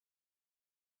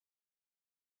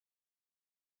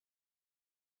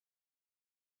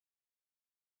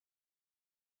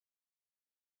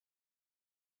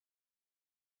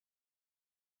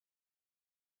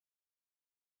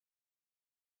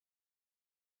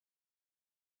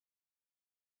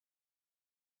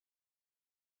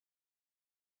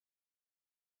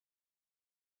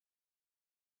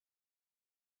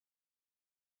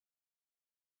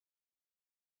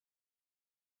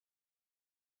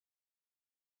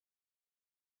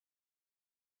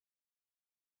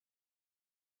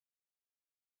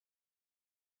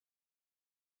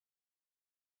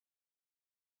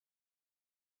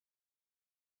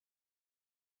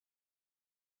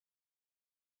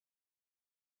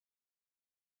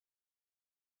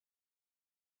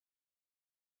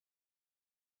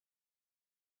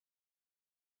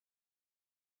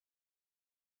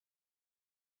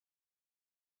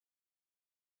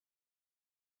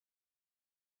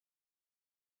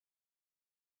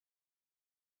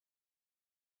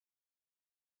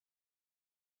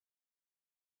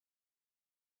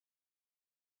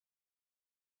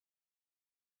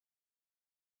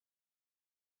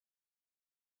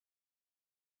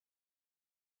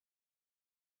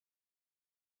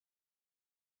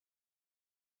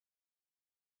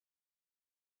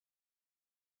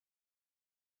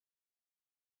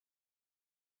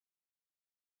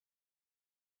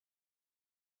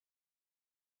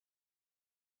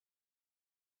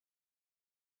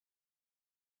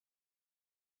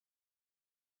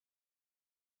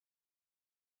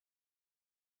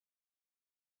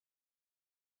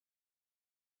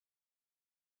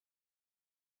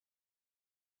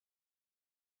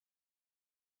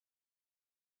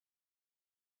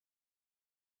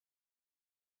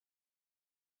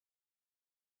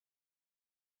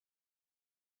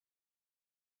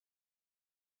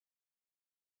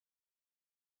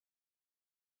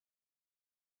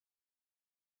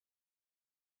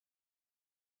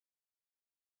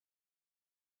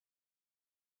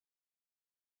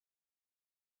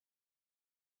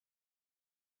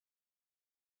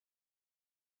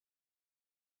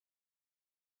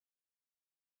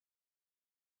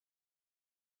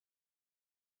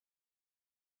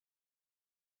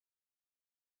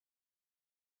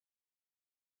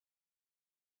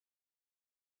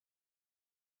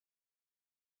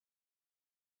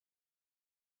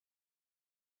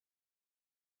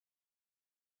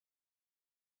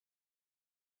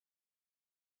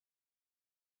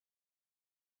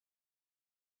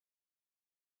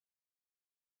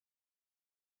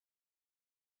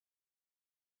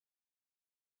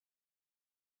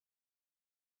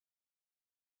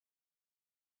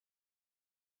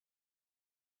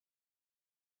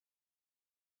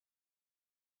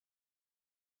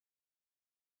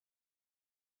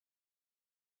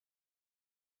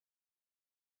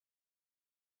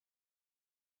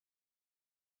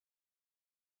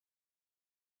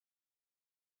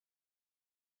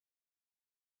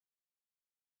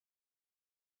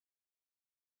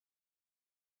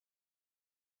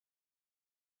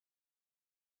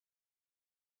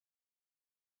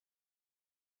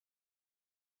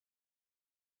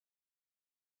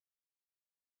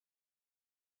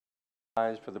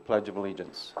Rise for the Pledge of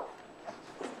Allegiance.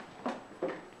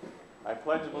 I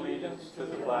pledge allegiance to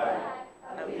the flag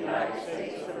of the United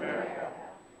States of America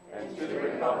and to the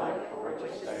republic for which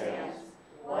it stands,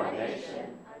 one nation,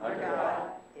 under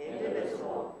God,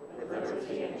 indivisible, with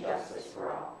liberty and justice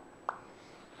for all.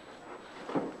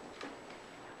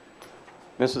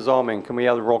 Mrs. Allman, can we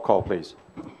have the roll call, please?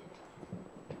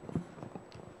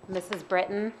 Mrs.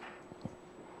 Britton.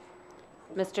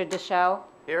 Mr. Deschaux.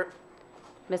 Here.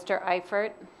 Mr.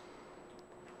 Eifert.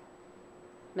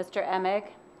 Mr. Emig.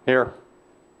 Here.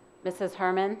 Mrs.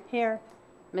 Herman. Here.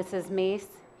 Mrs. Meese.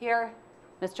 Here.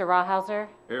 Mr. Rawhauser.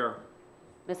 Here.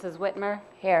 Mrs. Whitmer.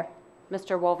 Here.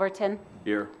 Mr. Wolverton.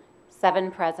 Here.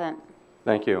 7 present.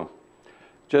 Thank you.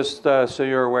 Just so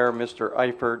you're aware, Mr.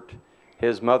 Eifert,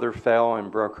 his mother fell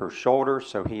and broke her shoulder,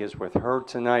 so he is with her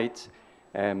tonight,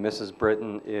 and Mrs.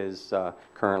 Britton is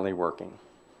currently working.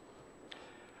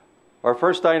 Our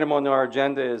first item on our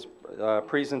agenda is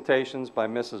presentations by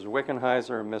Mrs.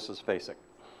 Wickenheiser and Mrs. Fasek.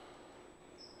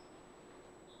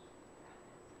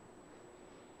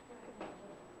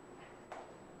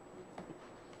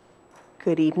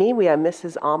 Good evening. We have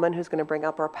Mrs. Allman who's going to bring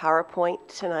up our PowerPoint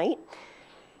tonight.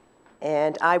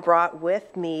 And I brought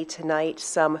with me tonight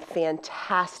some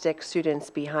fantastic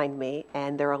students behind me,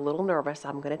 and they're a little nervous,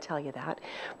 I'm going to tell you that.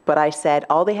 But I said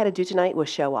all they had to do tonight was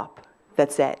show up.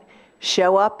 That's it.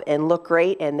 Show up and look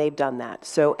great, and they've done that.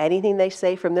 So anything they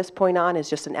say from this point on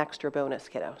is just an extra bonus,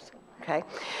 kiddos. Okay?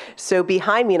 So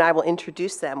behind me, and I will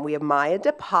introduce them, we have Maya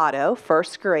DePato,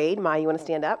 first grade. Maya, you want to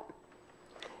stand up?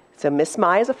 So Miss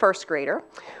Maya is a first grader.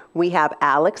 We have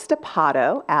Alex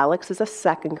DePato. Alex is a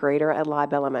second grader at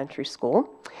Libe Elementary School.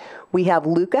 We have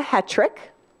Luca Hetrick.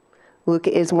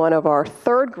 Luca is one of our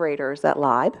third graders at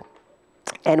Libe.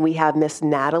 And we have Miss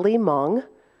Natalie Mung,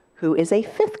 who is a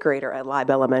fifth grader at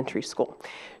Libe Elementary School.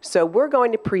 So we're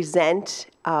going to present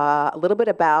a little bit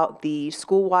about the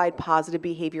school-wide positive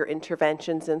behavior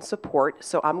interventions and support.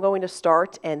 So I'm going to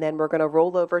start, and then we're going to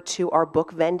roll over to our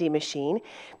book vending machine,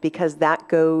 because that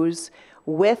goes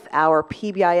with our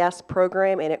PBIS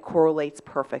program, and it correlates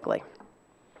perfectly.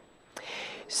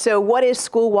 So what is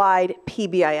school-wide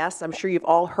PBIS? I'm sure you've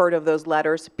all heard of those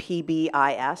letters,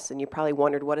 PBIS, and you probably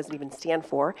wondered what does it even stand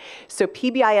for. So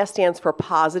PBIS stands for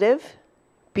Positive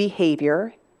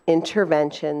Behavior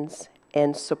Interventions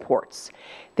and Supports.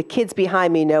 The kids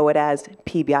behind me know it as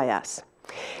PBIS.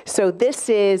 So this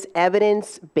is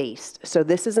evidence-based. So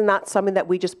this is not something that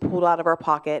we just pulled out of our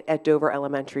pocket at Dover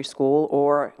Elementary School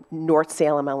or North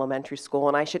Salem Elementary School.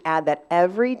 And I should add that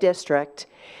every district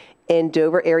in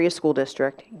Dover Area School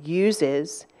District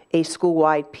uses a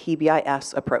school-wide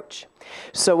PBIS approach.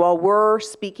 So while we're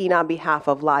speaking on behalf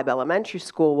of Libe Elementary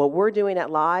School, what we're doing at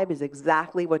Libe is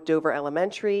exactly what Dover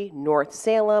Elementary, North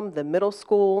Salem, the middle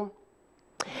school,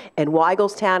 and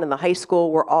Weigelstown and the high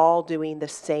school, we're all doing the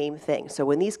same thing. So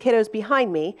when these kiddos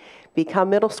behind me become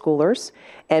middle schoolers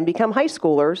and become high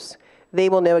schoolers, they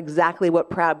will know exactly what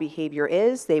proud behavior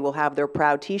is. They will have their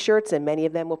proud t-shirts, and many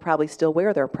of them will probably still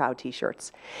wear their proud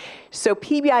t-shirts. So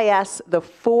PBIS, the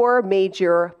 4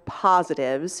 major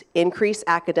positives: increase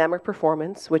academic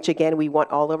performance, which again, we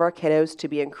want all of our kiddos to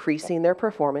be increasing their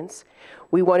performance.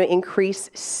 We want to increase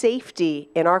safety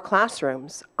in our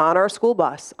classrooms, on our school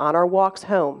bus, on our walks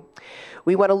home.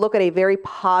 We want to look at a very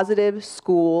positive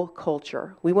school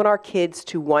culture. We want our kids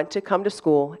to want to come to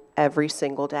school every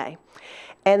single day.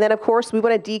 And then, of course, we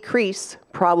want to decrease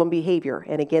problem behavior.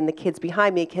 And again, the kids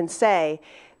behind me can say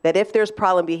that if there's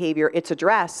problem behavior, it's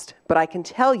addressed. But I can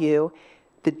tell you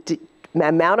the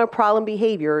amount of problem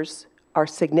behaviors are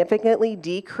significantly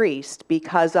decreased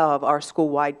because of our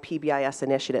school-wide PBIS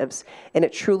initiatives. And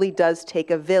it truly does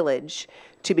take a village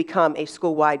to become a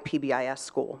school-wide PBIS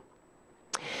school.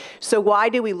 So why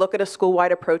do we look at a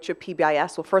school-wide approach of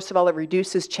PBIS? Well, first of all, it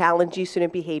reduces challenging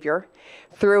student behavior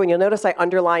through, and you'll notice I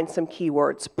underlined some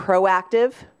keywords: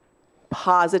 proactive,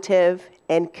 positive,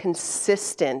 and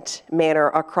consistent manner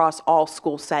across all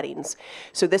school settings.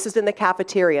 So this is in the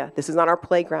cafeteria, this is on our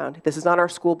playground, this is on our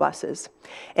school buses.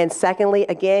 And secondly,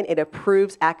 again, it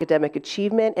improves academic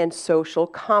achievement and social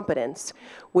competence,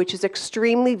 which is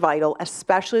extremely vital,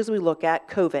 especially as we look at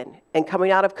COVID and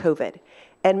coming out of COVID,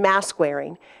 and mask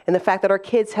wearing, and the fact that our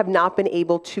kids have not been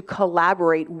able to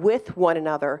collaborate with one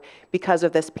another because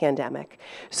of this pandemic.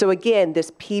 So again,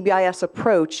 this PBIS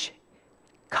approach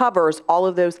covers all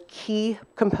of those key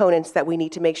components that we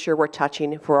need to make sure we're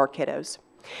touching for our kiddos.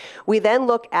 We then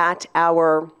look at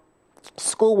our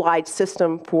school-wide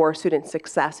system for student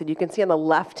success, and you can see on the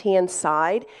left-hand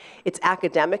side, it's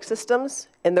academic systems,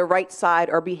 and the right side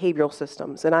are behavioral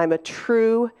systems. And I'm a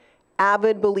true,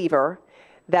 avid believer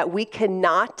that we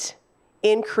cannot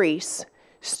increase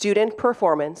student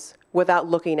performance without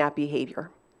looking at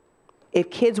behavior. If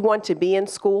kids want to be in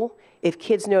school, if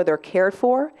kids know they're cared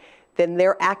for, then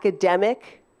their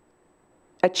academic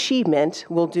achievement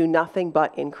will do nothing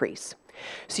but increase.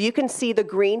 So you can see the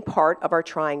green part of our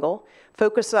triangle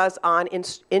focuses on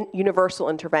universal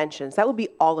interventions. That will be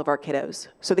all of our kiddos.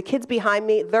 So the kids behind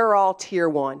me, they're all tier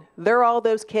 1. They're all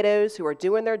those kiddos who are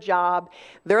doing their job.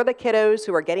 They're the kiddos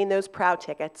who are getting those proud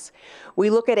tickets. We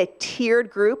look at a tiered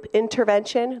group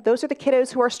intervention. Those are the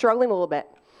kiddos who are struggling a little bit,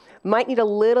 might need a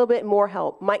little bit more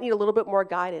help, might need a little bit more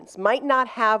guidance, might not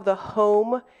have the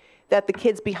home that the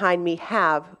kids behind me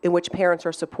have in which parents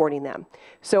are supporting them.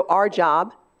 So our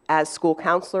job as school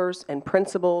counselors and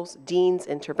principals, deans,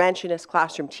 interventionists,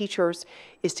 classroom teachers,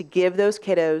 is to give those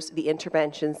kiddos the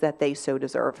interventions that they so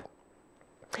deserve.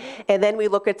 And then we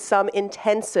look at some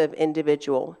intensive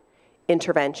individual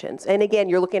interventions. And again,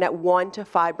 you're looking at 1 to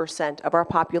 5% of our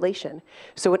population.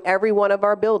 So at every one of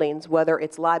our buildings, whether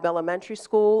it's Live Elementary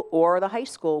School or the high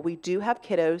school, we do have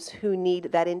kiddos who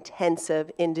need that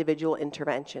intensive individual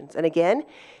interventions. And again,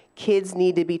 kids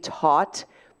need to be taught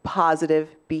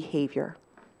positive behavior.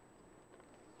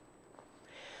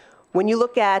 When you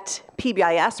look at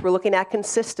PBIS, we're looking at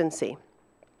consistency.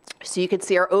 So you can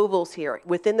see our ovals here.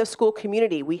 Within the school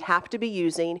community, we have to be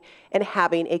using and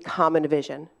having a common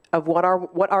vision of what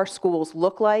our schools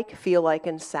look like, feel like,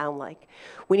 and sound like.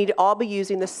 We need to all be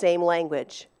using the same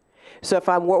language. So if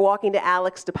I'm walking to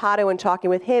Alex DePato and talking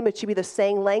with him, it should be the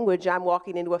same language I'm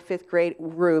walking into a 5th grade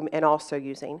room and also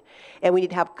using. And we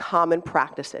need to have common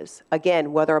practices.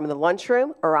 Again, whether I'm in the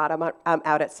lunchroom or I'm out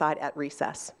outside at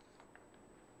recess.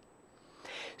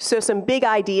 So some big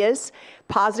ideas.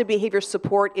 Positive behavior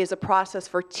support is a process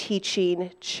for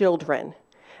teaching children.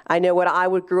 I know when I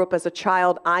grew up as a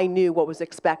child, I knew what was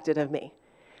expected of me.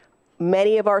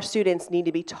 Many of our students need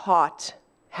to be taught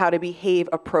how to behave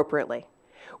appropriately.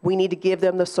 We need to give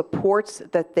them the supports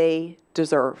that they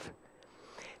deserve.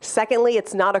 Secondly,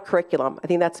 it's not a curriculum. I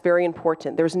think that's very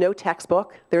important. There's no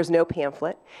textbook. There's no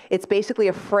pamphlet. It's basically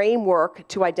a framework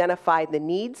to identify the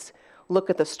needs, look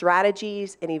at the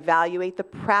strategies, and evaluate the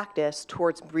practice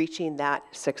towards reaching that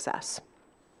success.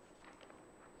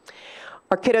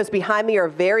 Our kiddos behind me are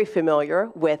very familiar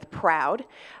with PROUD.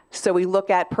 So we look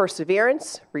at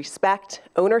perseverance, respect,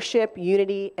 ownership,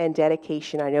 unity, and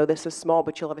dedication. I know this is small,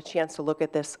 but you'll have a chance to look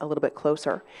at this a little bit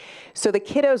closer. So the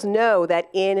kiddos know that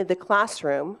in the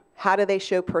classroom, how do they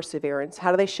show perseverance?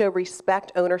 How do they show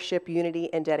respect, ownership,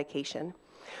 unity, and dedication?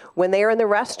 When they are in the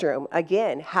restroom,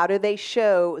 again, how do they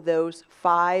show those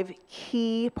 5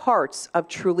 key parts of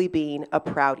truly being a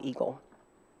proud eagle?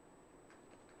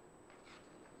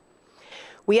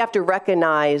 We have to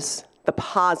recognize the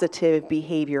positive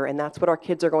behavior, and that's what our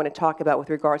kids are going to talk about with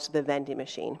regards to the vending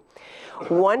machine.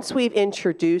 Once we've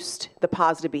introduced the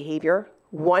positive behavior,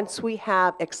 once we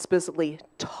have explicitly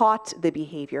taught the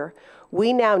behavior,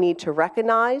 we now need to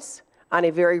recognize on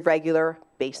a very regular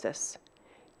basis.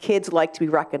 Kids like to be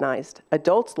recognized.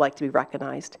 Adults like to be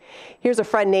recognized. Here's a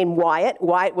friend named Wyatt.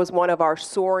 Wyatt was one of our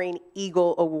Soaring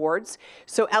Eagle Awards.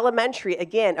 So elementary,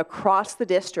 again, across the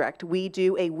district, we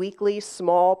do a weekly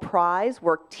small prize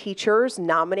where teachers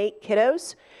nominate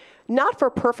kiddos, not for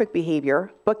perfect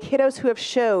behavior, but kiddos who have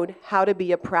shown how to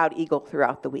be a proud eagle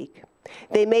throughout the week.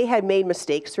 They may have made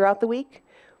mistakes throughout the week,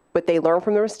 but they learned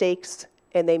from their mistakes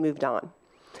and they moved on.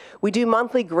 We do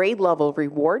monthly grade level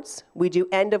rewards. We do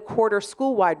end of quarter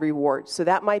school-wide rewards. So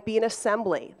that might be an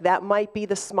assembly. That might be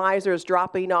the Smizers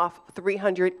dropping off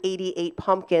 388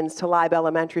 pumpkins to Live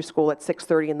Elementary School at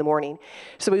 6:30 in the morning.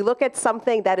 So we look at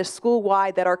something that is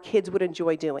school-wide that our kids would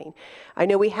enjoy doing. I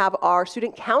know we have our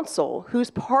student council who's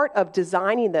part of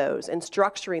designing those and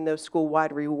structuring those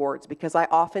school-wide rewards, because I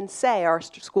often say our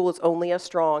school is only as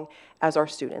strong as our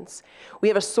students. We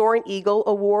have a Soaring Eagle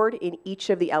Award in each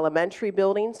of the elementary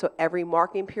buildings. So every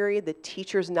marking period, the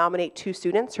teachers nominate 2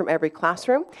 students from every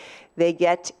classroom. They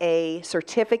get a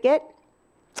certificate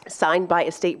signed by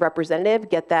a state representative,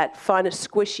 get that fun,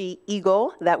 squishy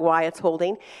eagle that Wyatt's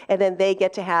holding, and then they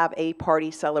get to have a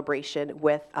party celebration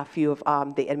with a few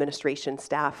of the administration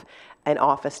staff and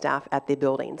office staff at the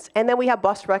buildings. And then we have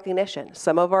bus recognition.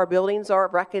 Some of our buildings are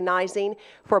recognizing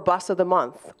for Bus of the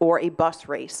Month or a bus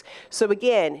race. So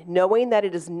again, knowing that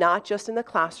it is not just in the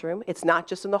classroom, it's not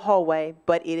just in the hallway,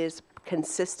 but it is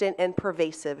consistent and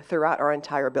pervasive throughout our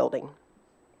entire building.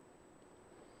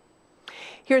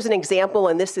 Here's an example,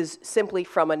 and this is simply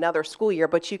from another school year,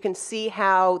 but you can see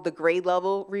how the grade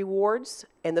level rewards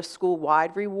and the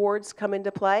school-wide rewards come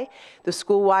into play. The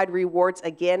school-wide rewards,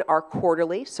 again, are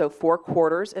quarterly, so 4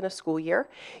 quarters in a school year.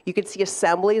 You can see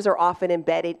assemblies are often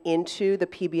embedded into the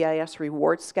PBIS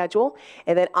reward schedule.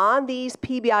 And then on these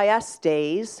PBIS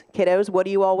days, kiddos, what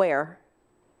do you all wear?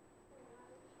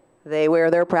 They wear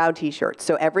their Proud t-shirts.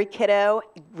 So every kiddo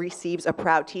receives a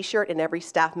Proud t-shirt, and every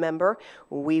staff member,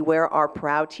 we wear our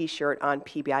Proud t-shirt on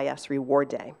PBIS Reward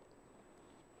Day.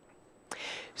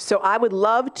 So I would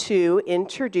love to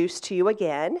introduce to you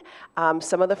again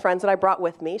some of the friends that I brought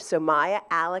with me. So Maya,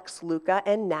 Alex, Luca,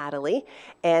 and Natalie.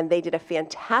 And they did a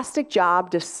fantastic job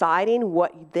deciding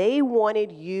what they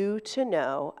wanted you to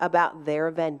know about their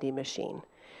vending machine.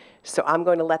 So I'm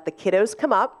going to let the kiddos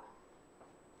come up.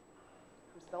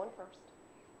 Going first.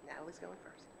 Natalie's going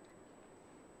first.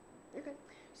 You're good.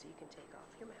 So you can take off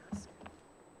your mask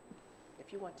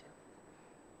if you want to.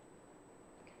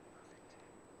 Okay, perfect.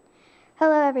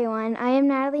 Hello everyone, I am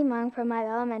Natalie Mung from my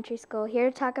elementary school, here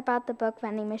to talk about the book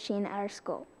vending machine at our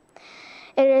school.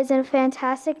 It is a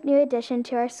fantastic new addition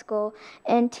to our school,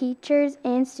 and teachers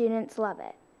and students love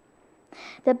it.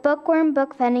 The Bookworm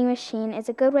book vending machine is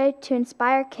a good way to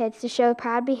inspire kids to show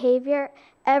proud behavior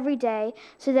every day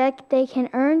so that they can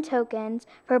earn tokens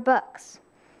for books.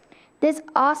 This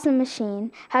awesome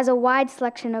machine has a wide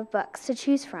selection of books to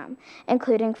choose from,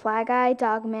 including Fly Guy,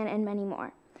 Dogman, and many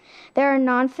more. There are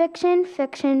nonfiction,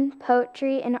 fiction,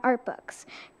 poetry, and art books,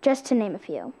 just to name a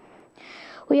few.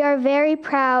 We are very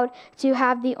proud to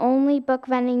have the only book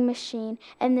vending machine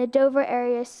in the Dover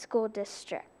Area School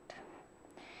District.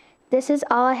 This is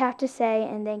all I have to say,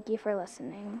 and thank you for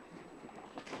listening.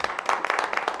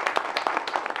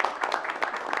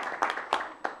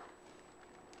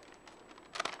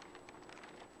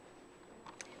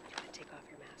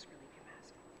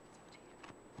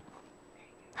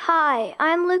 Hi,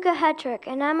 I'm Luca Hetrick,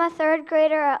 and I'm a 3rd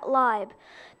grader at LIBE.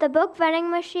 The book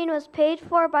vending machine was paid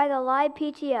for by the LIBE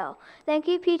PTO. Thank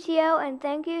you, PTO, and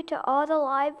thank you to all the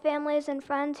LIBE families and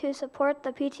friends who support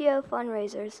the PTO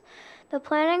fundraisers. The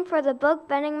planning for the book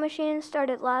vending machine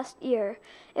started last year.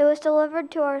 It was delivered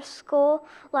to our school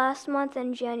last month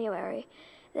in January.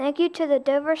 Thank you to the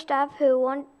Dover staff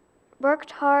who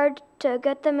worked hard to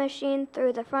get the machine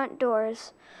through the front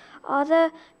doors. All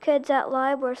the kids at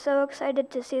LIBE were so excited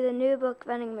to see the new book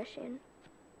vending machine.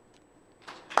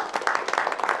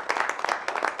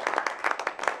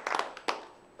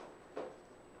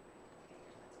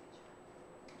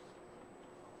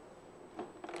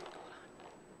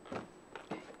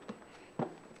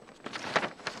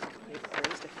 You've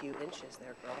raised a few inches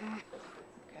there, girl.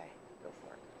 Okay, go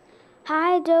for it.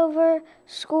 Hi, Dover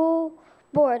School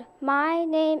Board. My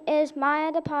name is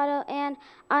Maya DePato, and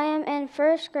I am in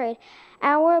 1st grade.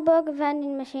 Our book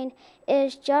vending machine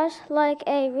is just like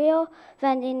a real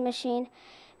vending machine.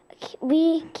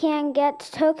 We can get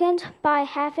tokens by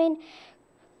having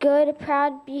good,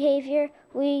 proud behavior.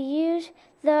 We use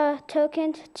the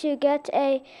tokens to get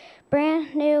a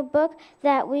brand new book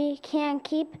that we can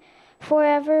keep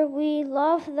forever. We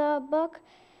love the book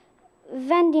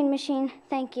vending machine.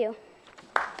 Thank you.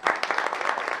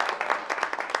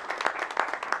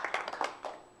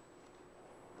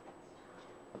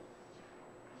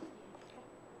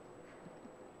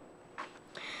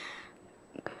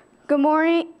 Good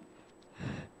morning.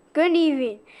 Good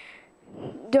evening,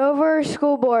 Dover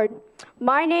School Board.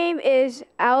 My name is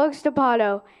Alex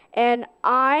DePato, and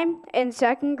I'm in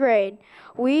 2nd grade.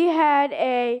 We had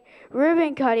a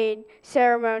ribbon cutting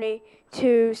ceremony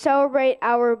to celebrate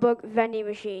our book vending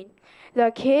machine.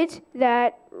 The kids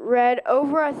that read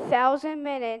over 1,000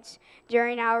 minutes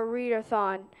during our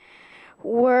readathon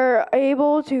were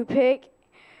able to pick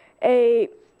a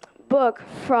book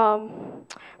from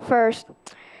first.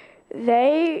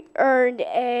 They earned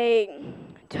a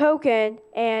token,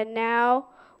 and now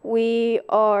we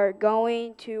are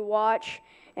going to watch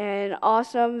an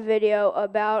awesome video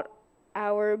about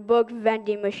our book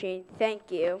vending machine.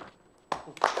 Thank you.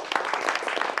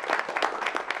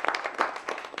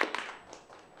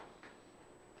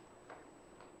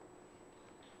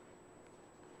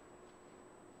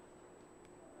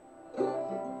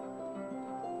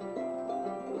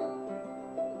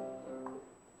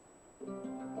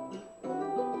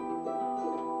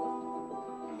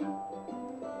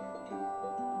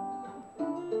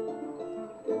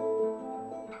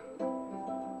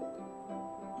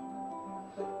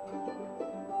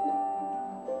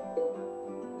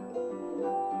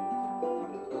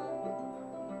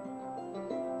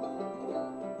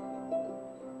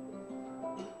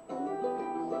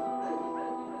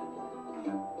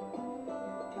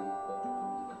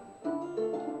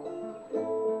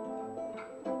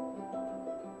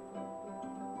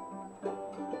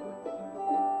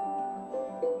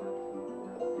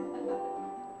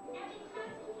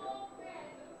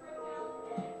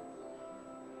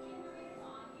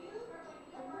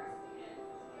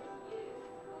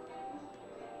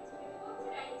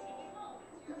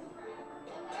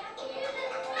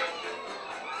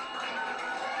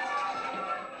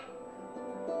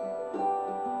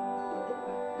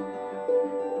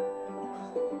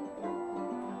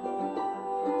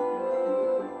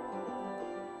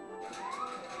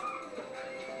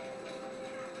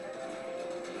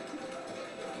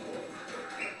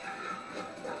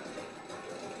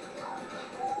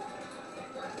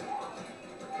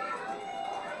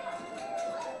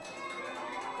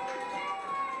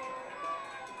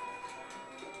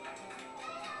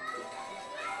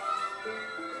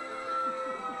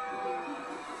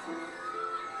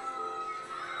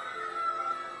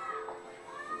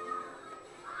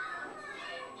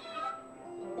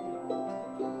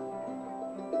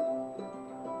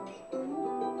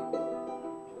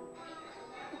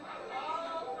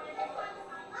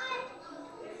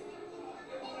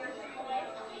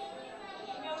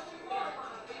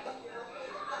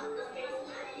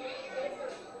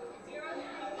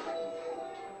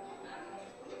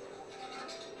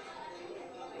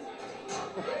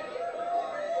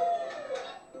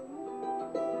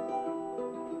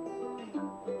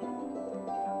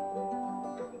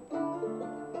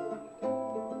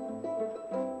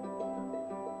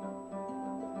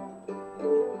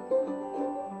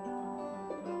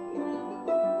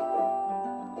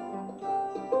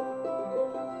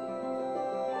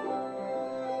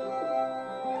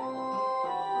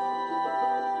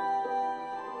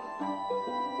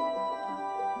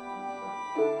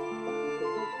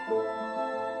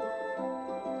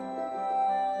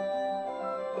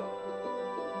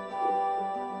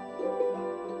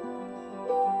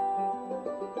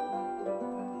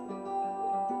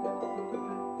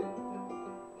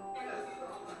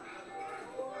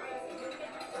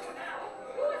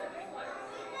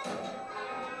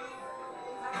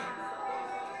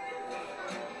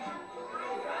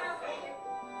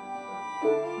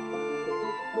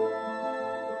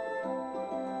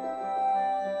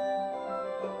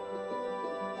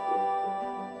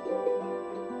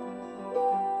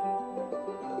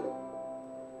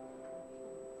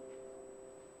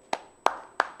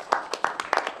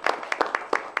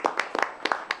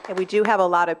 And we do have a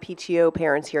lot of PTO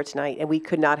parents here tonight, and we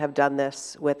could not have done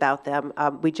this without them.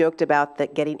 We joked about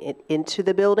that getting into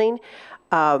the building.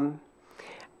 I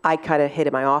kind of hid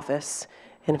in my office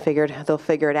and figured they'll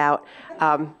figure it out.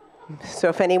 So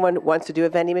if anyone wants to do a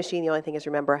vending machine, the only thing is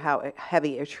remember how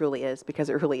heavy it truly is, because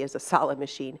it really is a solid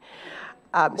machine.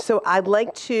 So I'd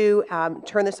like to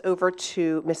turn this over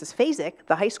to Mrs. Fazik,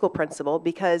 the high school principal,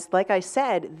 because like I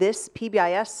said, this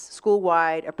PBIS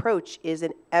school-wide approach is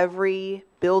in every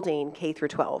building K through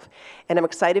 12. And I'm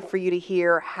excited for you to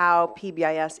hear how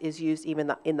PBIS is used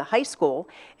even in the high school.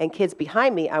 And kids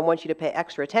behind me, I want you to pay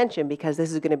extra attention because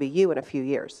this is going to be you in a few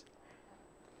years.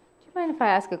 Do you mind if I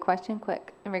ask a question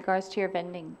quick in regards to your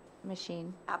vending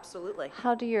machine? Absolutely.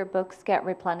 How do your books get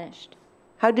replenished?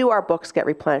 How do our books get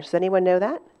replenished? Does anyone know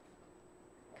that?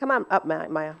 Come on up,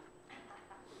 Maya.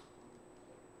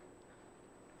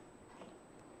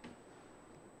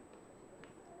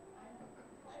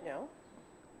 No?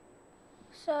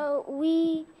 So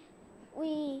we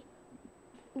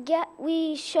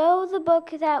show the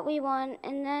book that we want,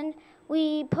 and then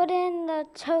we put in the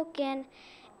token,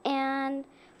 and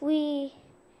You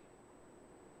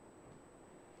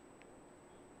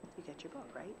get your book,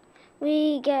 right?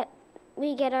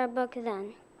 we get our book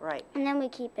then, Right. and then we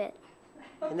keep it.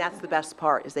 And that's the best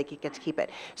part, is they get to keep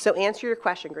it. So answer your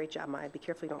question. Great job, Maya. Be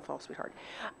careful you don't fall, sweetheart.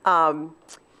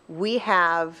 We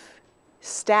have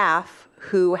staff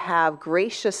who have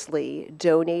graciously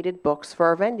donated books for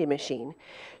our vending machine.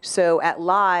 So at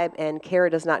Live, and Kara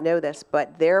does not know this,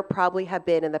 but there probably have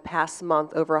been in the past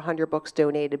month over 100 books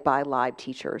donated by Live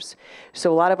teachers.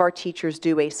 So a lot of our teachers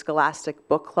do a Scholastic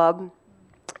book club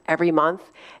every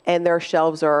month, and their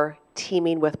shelves are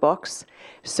teeming with books.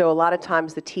 So a lot of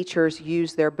times the teachers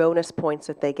use their bonus points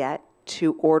that they get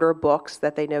to order books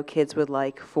that they know kids would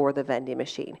like for the vending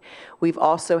machine. We've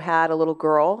also had a little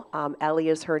girl, Ellie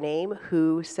is her name,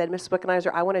 who said, Ms.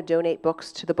 Wickenheiser, I want to donate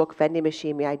books to the book vending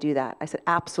machine. May I do that? I said,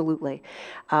 absolutely.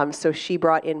 So she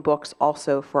brought in books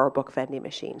also for our book vending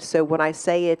machine. So when I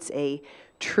say it's a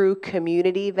true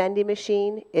community vending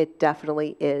machine, it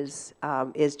definitely is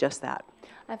just that.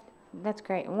 That's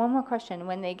great. One more question.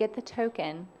 When they get the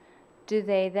token, do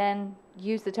they then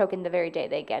use the token the very day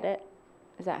they get it?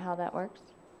 Is that how that works?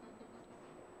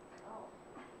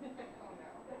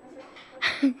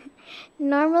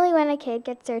 Normally, when a kid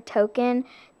gets their token,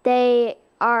 they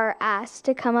are asked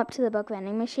to come up to the book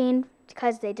vending machine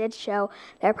because they did show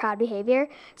their proud behavior.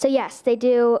 So yes, they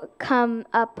do come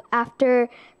up after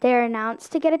they're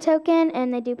announced to get a token,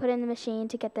 and they do put it in the machine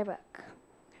to get their book.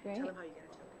 Great.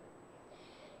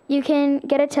 You can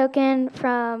get a token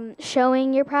from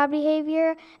showing your proud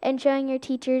behavior and showing your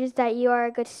teachers that you are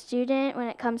a good student when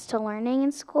it comes to learning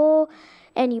in school,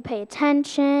 and you pay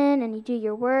attention and you do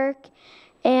your work,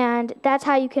 and that's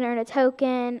how you can earn a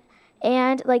token.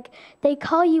 And like, they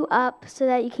call you up so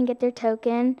that you can get their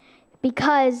token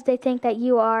because they think that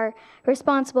you are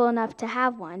responsible enough to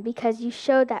have one, because you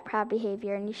showed that proud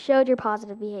behavior and you showed your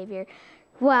positive behavior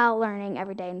while learning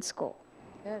every day in school.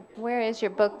 Good. Where is your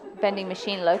book vending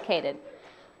machine located?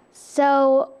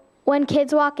 So when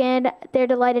kids walk in, they're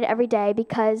delighted every day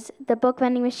because the book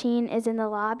vending machine is in the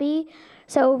lobby.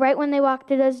 So right when they walk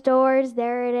through those doors,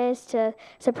 there it is to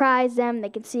surprise them. They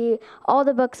can see all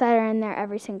the books that are in there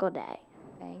every single day.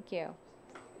 Thank you.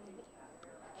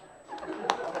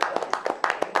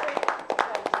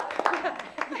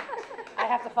 I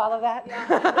have to follow that?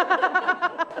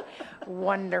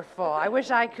 Wonderful. I wish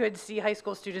I could see high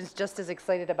school students just as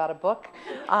excited about a book.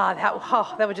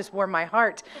 That would just warm my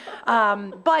heart.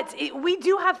 But we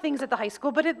do have things at the high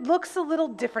school, but it looks a little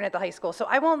different at the high school. So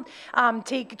I won't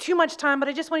take too much time, but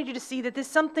I just wanted you to see that this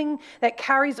is something that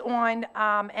carries on,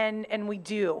 and we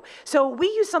do. So we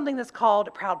use something that's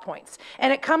called Proud Points,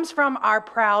 and it comes from our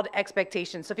Proud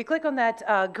Expectations. So if you click on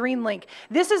that green link,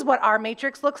 this is what our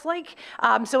matrix looks like.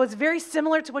 So it's very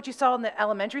similar to what you saw in the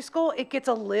elementary school. It gets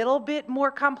a little bit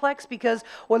more complex because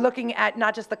we're looking at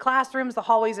not just the classrooms, the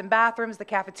hallways and bathrooms, the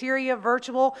cafeteria,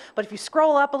 virtual, but if you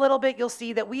scroll up a little bit, you'll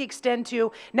see that we extend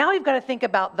to, now we've got to think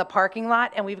about the parking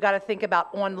lot, and we've got to think about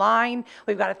online,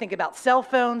 we've got to think about cell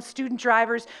phones, student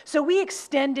drivers, so we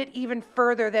extend it even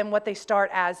further than what they start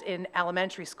as in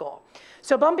elementary school.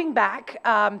 So bumping back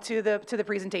to the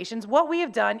presentations, what we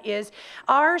have done is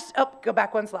ours, go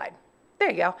back one slide. There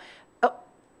you go.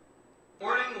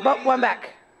 But one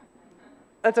back.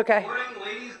 That's okay.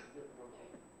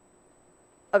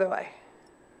 Other way.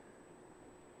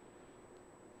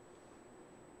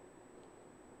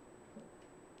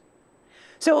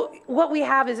 So what we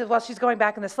have is, while she's going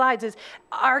back in the slides, is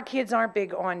our kids aren't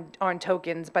big on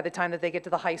tokens by the time that they get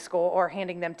to the high school or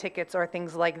handing them tickets or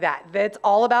things like that. It's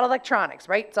all about electronics,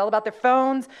 right? It's all about their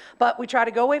phones, but we try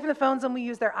to go away from the phones and we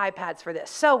use their iPads for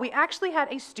this. So we actually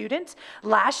had a student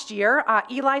last year,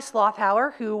 Eli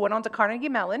Slothauer, who went on to Carnegie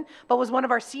Mellon, but was one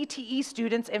of our CTE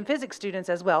students and physics students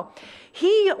as well.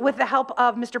 He, with the help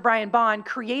of Mr. Brian Bond,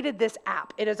 created this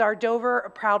app. It is our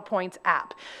Dover Proud Points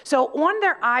app. So on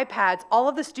their iPads, all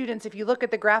of the students, if you look at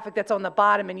the graphic that's on the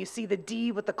bottom and you see the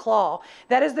D with the claw,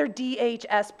 that is their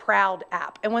DHS Proud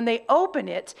app. And when they open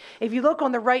it, if you look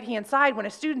on the right-hand side, when a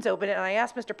student's open it, and I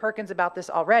asked Mr. Perkins about this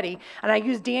already, and I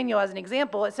used Daniel as an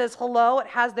example, it says hello, it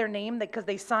has their name because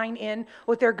they sign in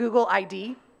with their Google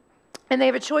ID. And they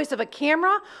have a choice of a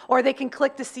camera, or they can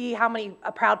click to see how many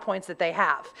Proud Points that they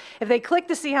have. If they click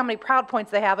to see how many Proud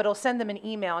Points they have, it'll send them an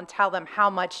email and tell them how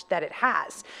much that it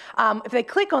has. If they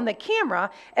click on the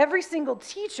camera, every single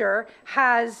teacher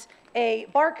has a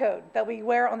barcode that we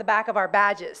wear on the back of our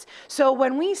badges. So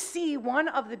when we see one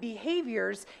of the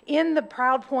behaviors in the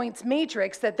Proud Points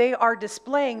matrix that they are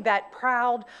displaying that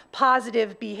proud,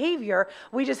 positive behavior,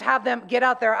 we just have them get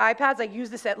out their iPads. I use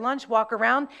this at lunch, walk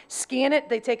around, scan it,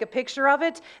 they take a picture of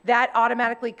it. That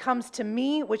automatically comes to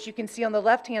me, which you can see on the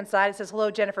left-hand side. It says,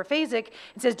 hello, Jennifer Fazek.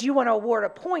 It says, do you want to award a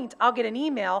point? I'll get an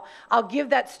email. I'll give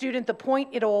that student the point.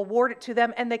 It'll award it to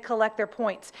them, and they collect their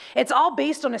points. It's all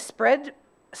based on a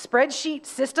spreadsheet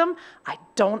system. I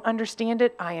don't understand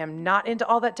it. I am not into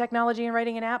all that technology and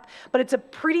writing an app, but it's a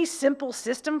pretty simple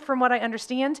system from what I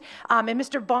understand. And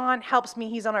Mr. Bond helps me.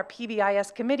 He's on our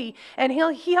PBIS committee, and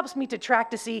he helps me to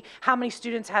track to see how many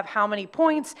students have how many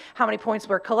points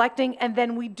we're collecting, and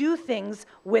then we do things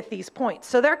with these points.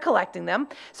 So they're collecting them.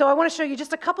 So I want to show you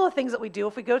just a couple of things that we do.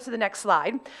 If we go to the next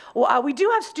slide, we do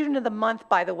have Student of the Month,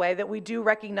 by the way, that we do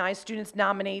recognize. Students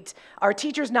nominate, our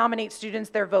teachers nominate students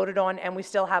they're voted on, and we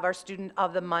still have our Student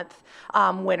of the Month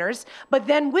winners. But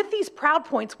then with these Proud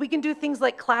Points, we can do things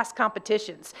like class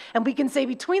competitions. And we can say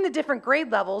between the different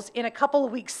grade levels in a couple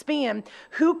of weeks span,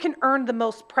 who can earn the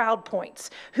most Proud Points?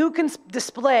 Who can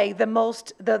display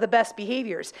the best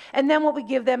behaviors? And then what we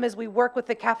give them is we work with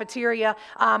the cafeteria,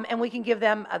 and we can give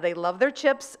them, they love their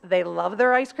chips, they love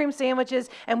their ice cream sandwiches,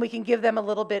 and we can give them a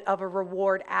little bit of a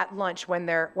reward at lunch when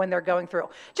they're going through.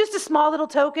 Just a small little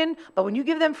token, but when you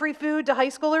give them free food to high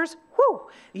schoolers, whew,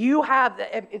 you have,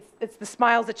 it's the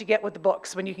smiles that you get with the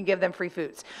books when you can give them free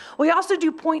foods. We also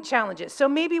do point challenges. So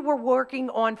maybe we're working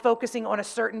on focusing on a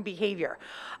certain behavior.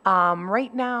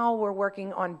 Right now, we're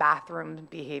working on bathroom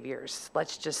behaviors.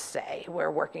 Let's just say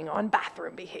we're working on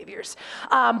bathroom behaviors.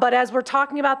 But as we're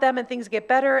talking about them and things get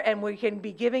better and we can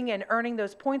be giving and earning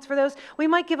those points for those, we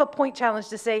might give a point challenge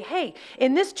to say, hey,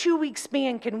 in this 2-week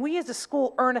span, can we as a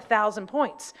school earn 1,000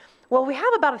 points? Well, we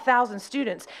have about 1,000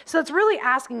 students, so it's really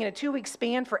asking in a 2-week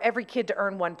span for every kid to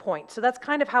earn 1 point. So that's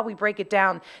kind of how we break it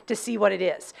down to see what it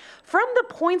is. From the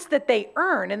points that they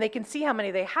earn, and they can see how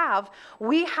many they have,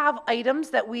 we have items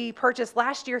that we purchased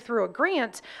last year through a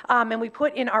grant, and we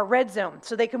put in our red zone.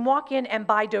 So they can walk in and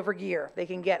buy Dover gear. They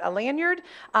can get a lanyard,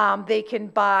 they can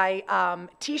buy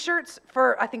t-shirts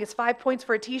for, I think it's 5 points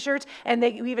for a t-shirt, and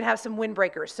we even have some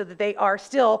windbreakers so that they are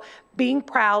still being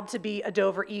proud to be a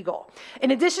Dover Eagle.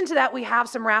 In addition to that, we have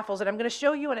some raffles, and I'm going to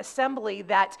show you an assembly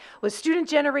that was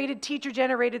student-generated,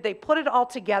 teacher-generated. They put it all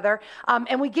together,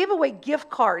 and we give away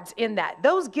gift cards in that.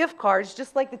 Those gift cards,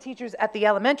 just like the teachers at the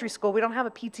elementary school, we don't have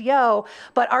a PTO,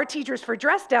 but our teachers for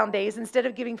dress down days, instead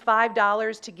of giving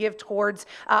 $5 to give towards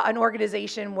an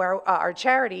organization where our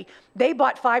charity, they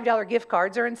bought $5 gift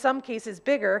cards, or in some cases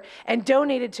bigger, and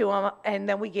donated to them, and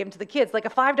then we gave them to the kids. Like a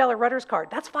 $5 Rutter's card,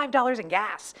 that's $5 in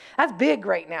gas. That's big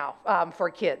right now for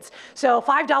kids. So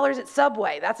 $5 at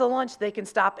Subway, that's a lunch they can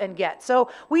stop and get. So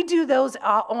we do those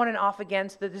on and off again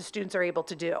so that the students are able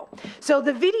to do. So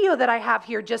the video that I have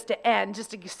here just to end,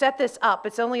 just to set this up,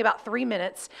 it's only about 3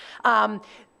 minutes.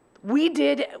 We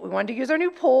wanted to use our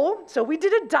new pool, so we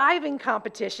did a diving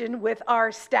competition with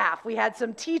our staff. We had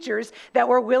some teachers that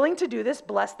were willing to do this,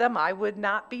 bless them. I would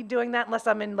not be doing that unless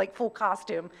I'm in like full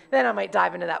costume. Then I might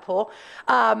dive into that pool.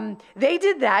 They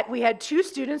did that. We had 2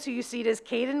 students who you see it as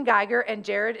Caden Geiger and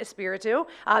Jared Espiritu.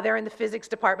 They're in the physics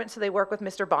department, so they work with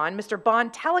Mr. Bond. Mr.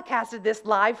 Bond telecasted this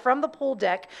live from the pool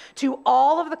deck to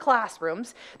all of the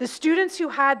classrooms. The students who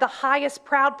had the highest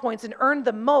Proud Points and earned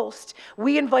the most,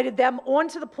 we invited them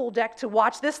onto the pool pool deck to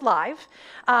watch this live.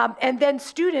 And then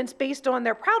students, based on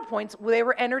their Proud Points, they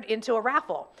were entered into a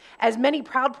raffle. As many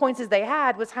Proud Points as they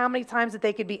had was how many times that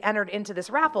they could be entered into this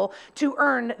raffle to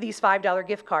earn these $5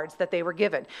 gift cards that they were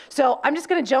given. So I'm just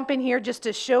going to jump in here just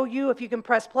to show you, if you can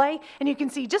press play, and you can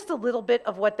see just a little bit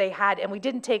of what they had, and we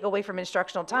didn't take away from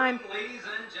instructional time. Ladies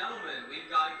and gentlemen, we've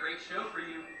got a great show for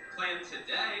you planned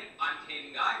today. I'm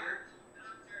Katie Geiger. And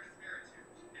I'm Jared Spiritu.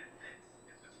 And this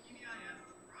is the PBIS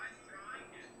Prize Drawing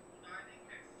and Diving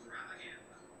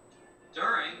Extravaganza.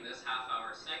 During this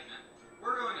half-hour segment,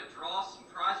 we're going to draw some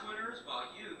prize winners while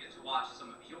you get to watch some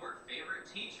of your favorite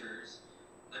teachers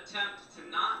attempt to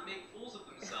not make fools of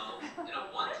themselves in a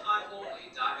one-time only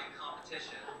diving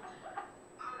competition.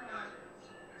 Our divers,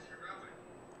 Mr. Rowan,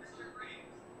 Mr.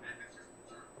 Graves, and Mr.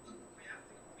 Spore, we have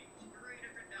to complete 3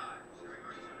 different dives during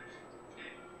our exhibition.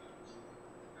 Okay.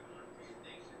 Go on to the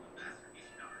station with Master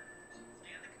each dive.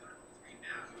 Scan the code on the screen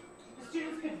now. The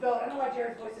students could vote. I don't know why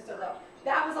Jared's voice is so low.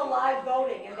 That was a live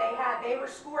voting, and they were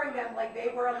scoring them like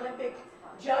they were Olympic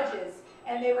judges,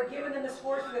 and they were giving them the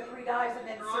scores for the 3 dives and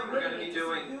then We're going to be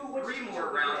doing 3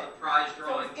 more rounds of prize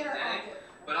drawing today,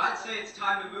 but I'd say it's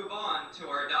time to move on to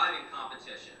our diving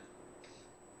competition.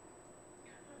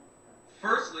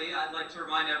 Firstly, I'd like to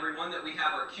remind everyone that we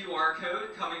have our QR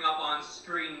code coming up on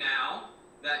screen now.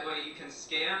 That way you can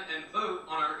scan and vote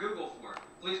on our Google form.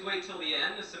 Please wait till the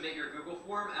end to submit your Google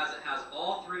form, as it has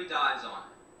all 3 dives on it.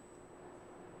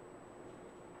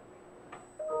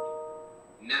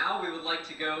 Now we would like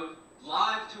to go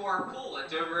live to our pool at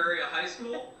Dover Area High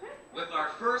School with our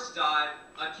first dive,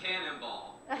 a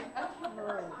cannonball.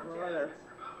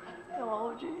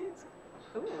 Oh, jeez.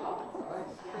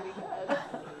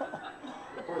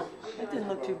 That didn't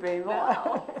look too painful.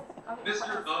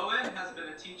 Mr. Bowen has been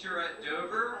a teacher at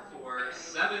Dover for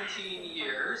 17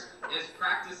 years, is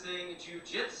practicing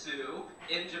jiu-jitsu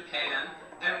in Japan,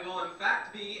 and will in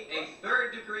fact be a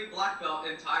 3rd-degree black belt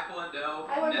in Taekwondo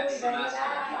next semester.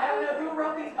 I don't know who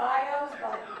wrote these bios,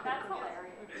 but That's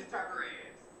hilarious. Mr.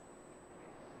 Graves.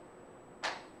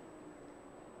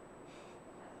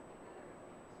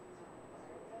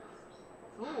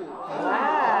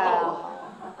 Wow.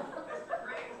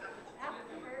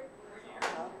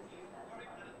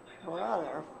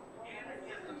 Brother.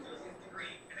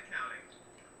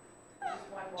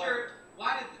 Jared,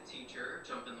 why did the teacher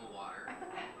jump in the water?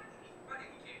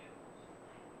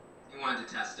 He wanted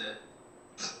to test it.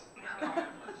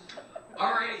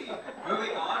 Alrighty,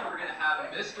 moving on, we're going to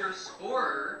have Mr.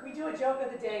 Sporer. we do a joke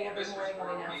of the day every Mr. morning when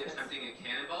Sporer we will be announce this. attempting a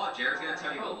cannonball. Jared's going to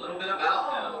tell you a little bit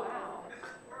about him.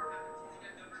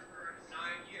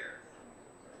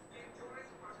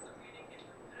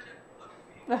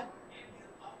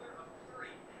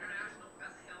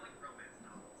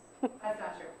 That's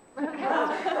not true.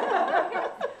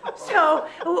 So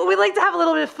we like to have a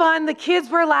little bit of fun. The kids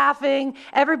were laughing.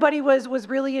 Everybody was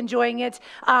really enjoying it.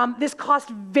 This cost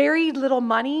very little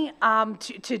money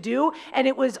to do, and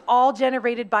it was all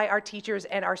generated by our teachers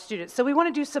and our students. So we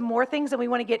want to do some more things, and we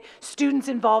want to get students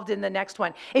involved in the next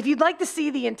one. If you'd like to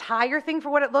see the entire thing for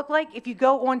what it looked like, if you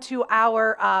go onto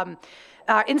our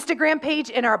Instagram page,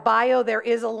 in our bio, there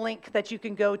is a link that you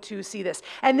can go to see this.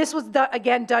 And this was,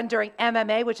 again, done during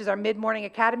MMA, which is our mid-morning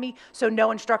academy, so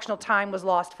no instructional time was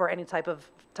lost for any type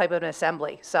of an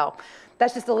assembly. So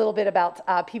that's just a little bit about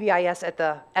PBIS at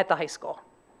the high school.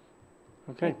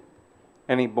 Okay.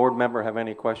 Any board member have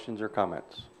any questions or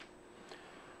comments?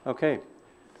 Okay.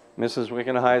 Mrs.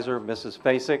 Wickenheiser, Mrs.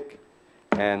 Fasik,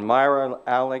 and Myra,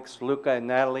 Alex, Luca, and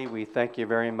Natalie, we thank you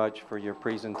very much for your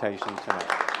presentation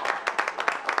tonight.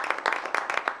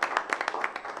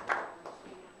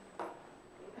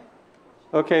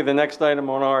 Okay, the next item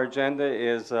on our agenda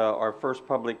is our first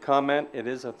public comment. It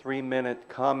is a 3-minute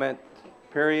comment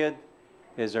period.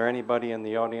 Is there anybody in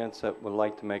the audience that would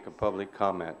like to make a public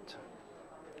comment?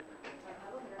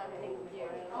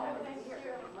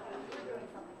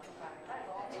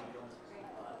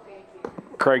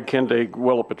 Craig Kindig,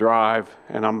 Willapa Drive,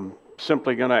 and I'm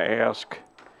simply going to ask,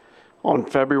 on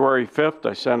February 5th,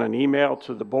 I sent an email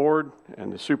to the board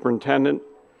and the superintendent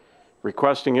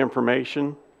requesting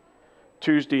information.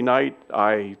 Tuesday night,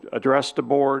 I addressed the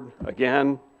board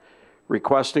again,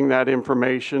 requesting that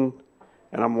information,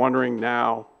 and I'm wondering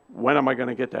now, when am I going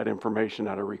to get that information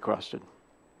that I requested?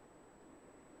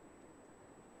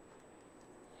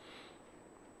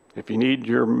 If you need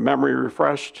your memory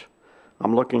refreshed,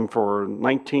 I'm looking for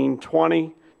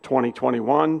 1920,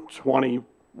 2021,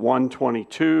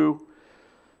 21-22,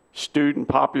 student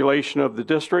population of the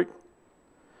district,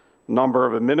 number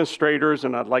of administrators,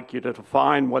 and I'd like you to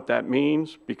define what that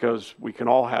means, because we can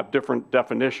all have different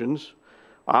definitions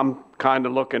I'm kind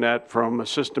of looking at from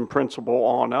assistant principal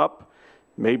on up.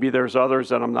 Maybe there's others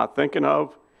that I'm not thinking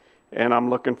of. And I'm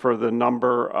looking for the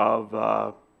number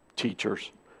of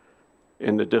teachers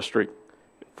in the district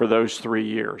for those 3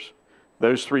 years.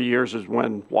 Those 3 years is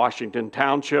when Washington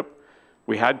Township,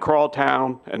 we had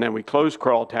Crawltown, and then we closed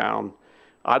Crawltown.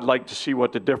 I'd like to see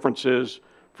what the difference is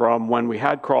from when we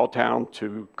had Crawltown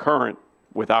to current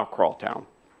without Crawltown.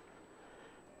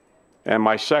 And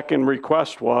my second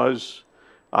request was,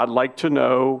 I'd like to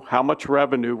know how much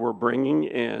revenue we're bringing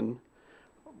in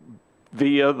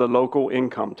via the local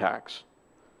income tax.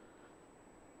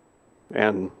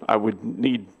 And I would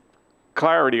need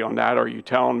clarity on that. Are you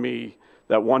telling me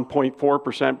that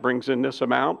 1.4% brings in this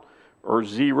amount, or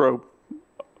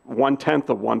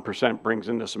 0.1% brings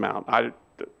in this amount?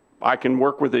 I can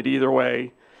work with it either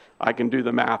way. I can do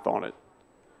the math on it.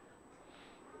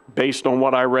 Based on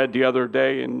what I read the other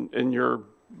day in your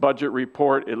budget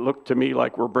report, it looked to me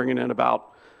like we're bringing in about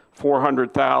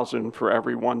 $400,000 for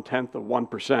every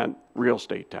 0.1% real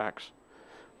estate tax.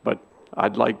 But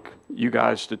I'd like you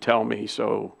guys to tell me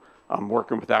so I'm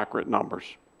working with accurate numbers.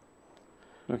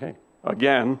 Okay.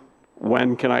 Again,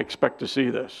 when can I expect to see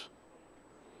this?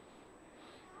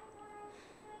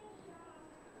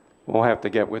 We'll have to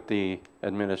get with the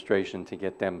administration to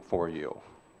get them for you.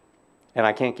 And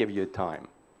I can't give you a time.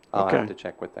 I'll have to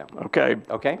check with them. Okay.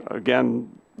 Okay? Again,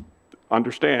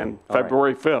 understand, All right.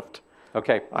 February 5th,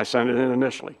 Okay. I sent it in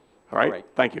initially. All right? All right.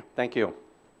 Thank you. Thank you.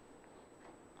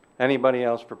 Anybody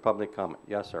else for public comment?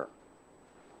 Yes, sir.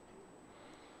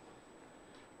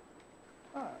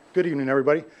 Good evening,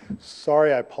 everybody.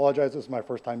 Sorry, I apologize. This is my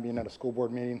first time being at a school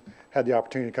board meeting. Had the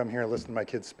opportunity to come here and listen to my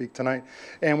kids speak tonight.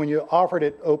 And when you offered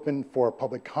it open for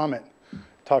public comment,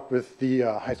 talked with the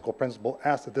high school principal,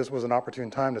 asked if this was an opportune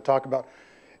time to talk about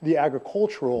the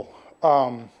agricultural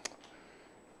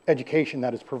education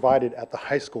that is provided at the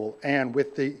high school. And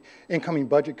with the incoming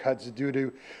budget cuts due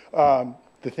to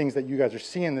the things that you guys are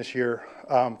seeing this year,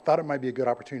 thought it might be a good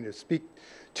opportunity to speak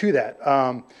to that.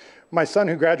 My son,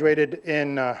 who graduated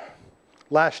in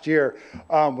last year,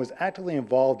 was actively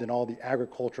involved in all the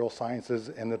agricultural sciences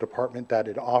in the department that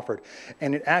it offered.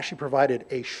 And it actually provided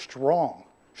a strong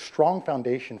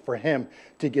foundation for him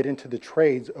to get into the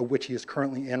trades of which he is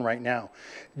currently in right now.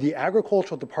 The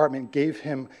agricultural department gave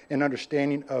him an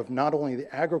understanding of not only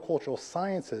the agricultural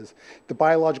sciences, the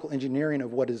biological engineering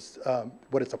of what it's a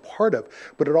part of,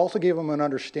 but it also gave him an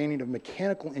understanding of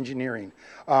mechanical engineering,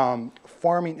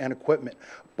 farming and equipment,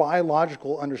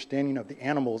 biological understanding of the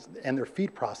animals and their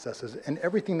feed processes and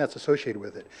everything that's associated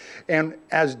with it. And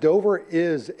as Dover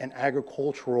is an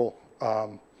agricultural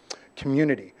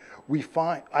community,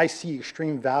 I see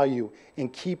extreme value in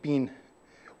keeping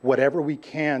whatever we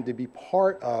can to be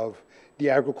part of the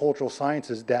agricultural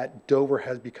sciences that Dover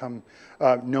has become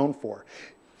known for.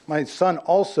 My son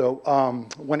also,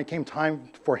 when it came time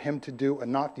for him to do a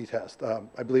NOCTI test,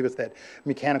 I believe it's that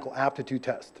mechanical aptitude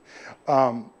test,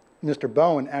 Mr.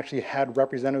 Bowen actually had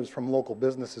representatives from local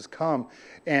businesses come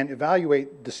and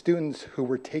evaluate the students who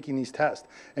were taking these tests.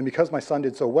 And because my son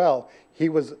did so well, he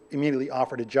was immediately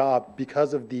offered a job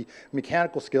because of the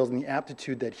mechanical skills and the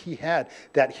aptitude that he had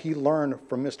that he learned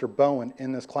from Mr. Bowen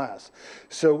in this class.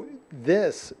 So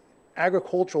this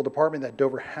agricultural department that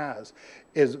Dover has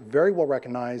is very well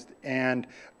recognized, and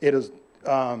it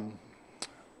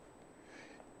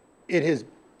has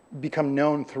become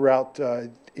known throughout the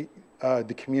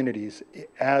communities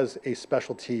as a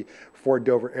specialty for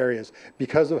Dover areas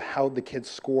because of how the kids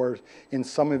score in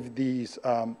some of these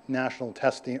national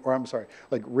testing, or I'm sorry,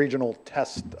 like regional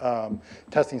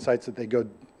testing sites that they go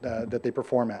that they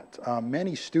perform at.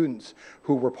 Many students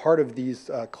who were part of these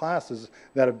classes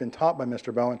that have been taught by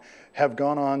Mr. Bowen have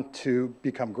gone on to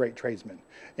become great tradesmen.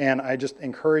 And I just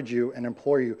encourage you and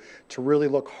implore you to really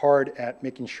look hard at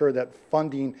making sure that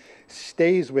funding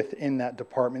stays within that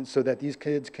department so that these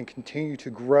kids can continue to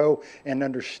grow and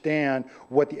understand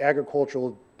what the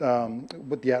agricultural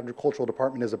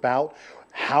department is about,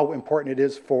 how important it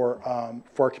is for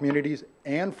our communities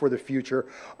and for the future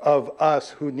of us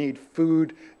who need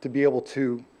food to be able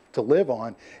to live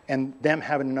on, and them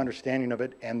having an understanding of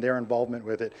it and their involvement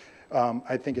with it.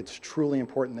 I think it's truly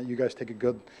important that you guys take a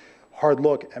good hard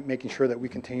look at making sure that we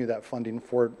continue that funding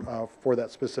for that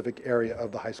specific area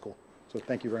of the high school. So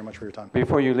thank you very much for your time.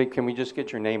 Before you leave, can we just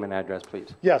get your name and address, please?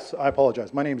 Yes, I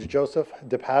apologize. My name is Joseph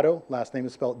DePatto. Last name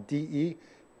is spelled D-E-P-A-T-T-O.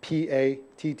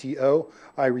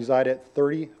 I reside at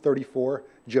 3034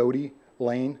 Jody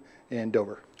Lane in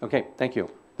Dover. Okay, thank you.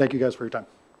 Thank you guys for your time.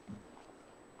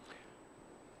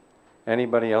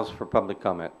 Anybody else for public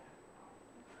comment?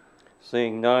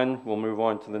 Seeing none, we'll move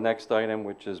on to the next item,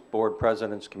 which is Board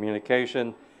President's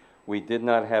communication. We did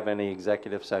not have any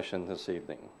executive session this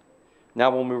evening.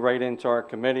 Now we'll move right into our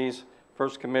committees.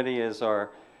 First committee is our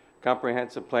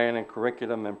Comprehensive Plan and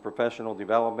Curriculum and Professional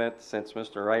Development. Since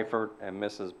Mr. Eifert and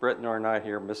Mrs. Britton are not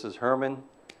here, Mrs. Herman,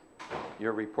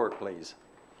 your report, please.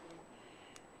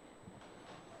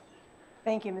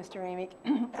 Thank you, Mr.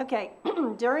 Amick. Okay,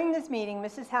 during this meeting,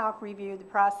 Mrs. Houck reviewed the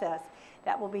process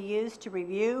that will be used to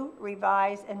review,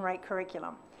 revise, and write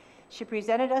curriculum. She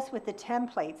presented us with the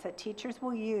templates that teachers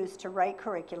will use to write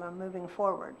curriculum moving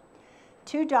forward.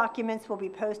 2 documents will be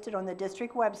posted on the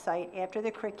district website after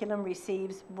the curriculum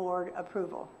receives board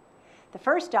approval. The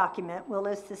first document will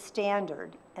list the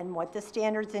standard and what the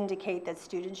standards indicate that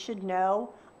students should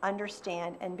know,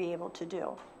 understand, and be able to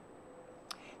do.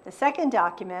 The second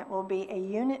document will be a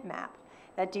unit map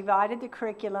that divided the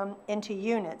curriculum into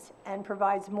units and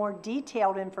provides more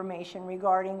detailed information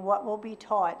regarding what will be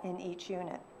taught in each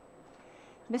unit.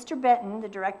 Mr. Benton, the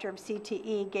director of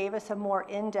CTE, gave us a more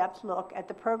in-depth look at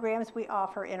the programs we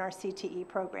offer in our CTE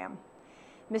program.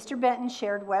 Mr. Benton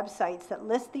shared websites that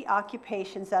list the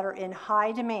occupations that are in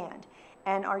high demand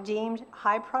and are deemed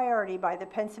high priority by the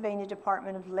Pennsylvania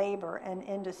Department of Labor and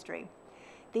Industry.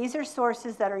 These are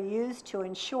sources that are used to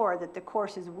ensure that the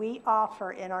courses we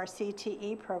offer in our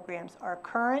CTE programs are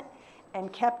current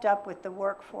and kept up with the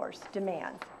workforce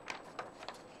demands.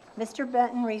 Mr.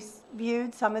 Benton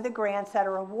reviewed some of the grants that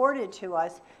are awarded to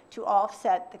us to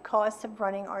offset the costs of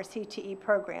running our CTE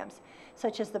programs,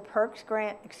 such as the Perkins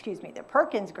Grant,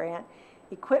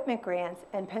 equipment grants,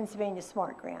 and Pennsylvania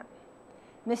Smart Grant.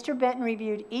 Mr. Benton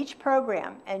reviewed each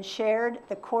program and shared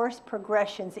the course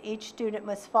progressions each student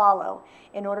must follow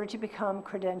in order to become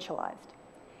credentialized.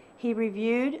 He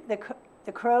reviewed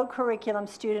the CROW curriculum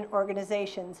student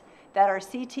organizations that our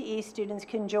CTE students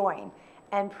can join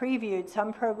and previewed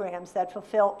some programs that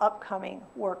fulfill upcoming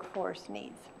workforce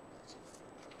needs.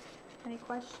 Any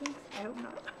questions? I hope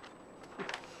not.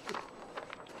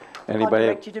 I'll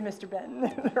direct you to Mr.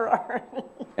 Benton. There are.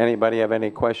 Anybody have any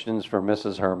questions for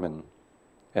Mrs. Herman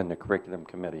and the curriculum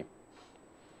committee?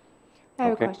 I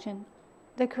have Okay. a question.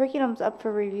 The curriculum's up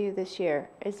for review this year.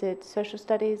 Is it social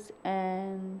studies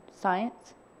and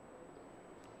science?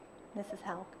 Mrs.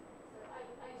 Houck.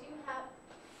 I do have,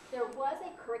 there was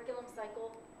a curriculum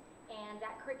cycle, and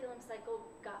that curriculum cycle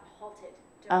got halted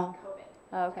during COVID.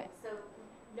 Oh, okay. So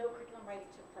no curriculum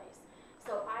writing took place.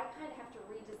 So I kind of have to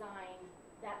redesign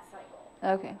that cycle.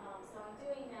 Okay. So I'm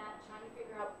doing that, trying to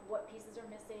figure out what pieces are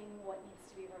missing, what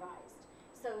needs to be revised.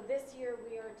 So this year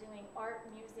we are doing art,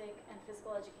 music, and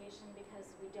physical education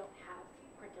because we don't have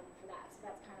curriculum for that. So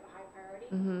that's kind of a high priority.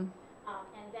 Mm-hmm.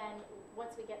 And then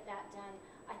once we get that done,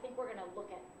 I think we're going to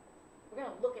look at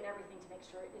everything to make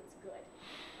sure it's good.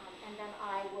 And then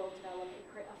I will develop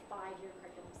a 5-year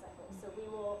curriculum cycle. So we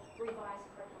will revise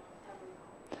curriculum every year.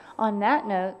 On that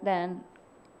note, then,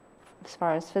 as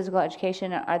far as physical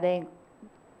education, are they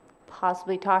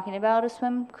possibly talking about a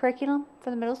swim curriculum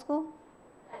for the middle school?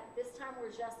 At this time,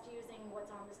 we're just using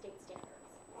what's on the state standards.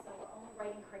 So we're only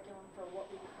writing curriculum for what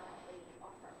we currently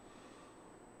offer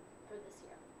for this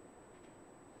year.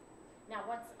 Now,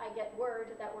 once I get word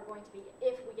that we're going to be,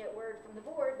 if we get word from the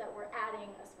board that we're adding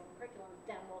a swim curriculum,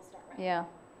 then we'll start writing. Yeah.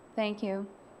 Thank you.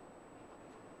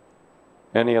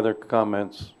 Any other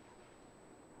comments?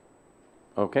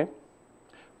 Okay.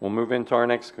 We'll move into our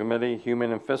next committee,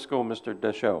 Human and Fiscal, Mr.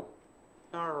 Deschaux.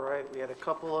 All right, we had a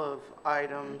couple of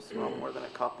items, well, more than a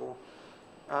couple.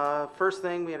 First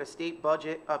thing, we had a state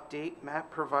budget update. Matt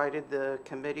provided the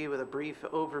committee with a brief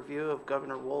overview of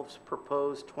Governor Wolf's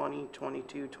proposed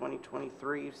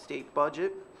 2022-2023 state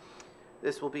budget.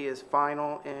 This will be his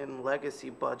final and legacy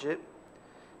budget.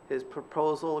 His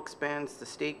proposal expands the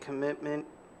state commitment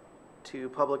to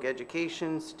public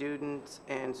education, students,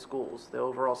 and schools. The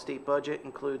overall state budget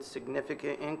includes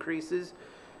significant increases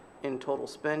in total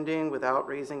spending without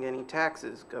raising any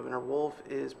taxes. Governor Wolf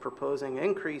is proposing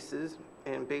increases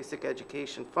in basic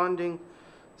education funding,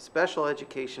 special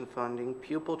education funding,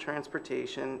 pupil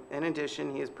transportation. In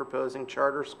addition, he is proposing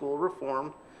charter school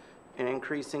reform and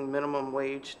increasing minimum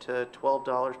wage to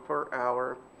 $12 per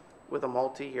hour with a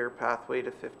multi-year pathway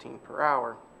to $15 per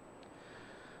hour.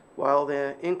 While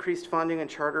the increased funding and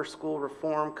charter school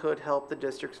reform could help the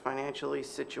district's financial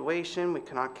situation, we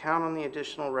cannot count on the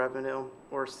additional revenue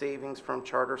or savings from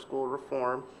charter school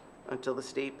reform until the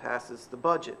state passes the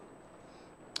budget.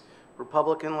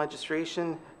 Republican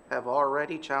legislation have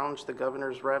already challenged the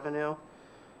governor's revenue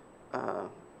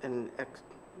and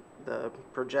the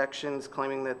projections,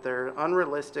 claiming that they're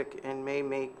unrealistic and may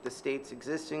make the state's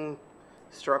existing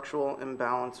structural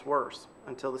imbalance worse.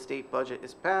 Until the state budget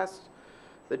is passed,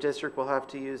 The district will have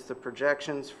to use the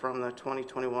projections from the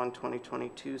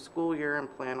 2021-2022 school year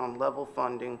and plan on level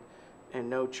funding and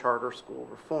no charter school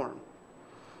reform.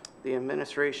 The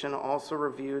administration also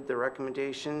reviewed the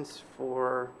recommendations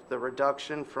for the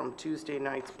reduction from Tuesday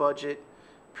night's budget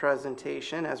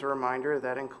presentation. As a reminder,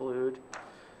 that include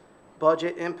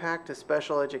budget impact to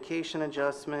special education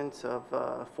adjustments of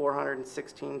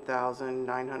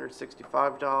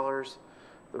 $416,965,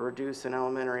 the reduce in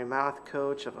elementary math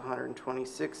coach of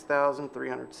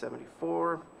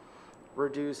 $126,374,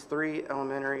 reduce 3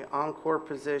 elementary encore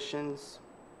positions,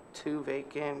 2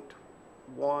 vacant,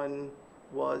 1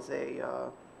 was a,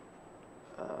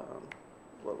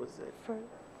 what was it? Furlough.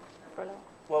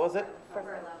 What was it?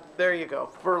 Furlough. There you go,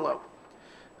 furlough.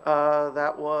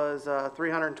 That was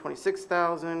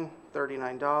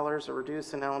 $326,039, a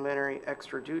reduce in elementary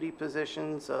extra duty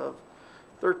positions of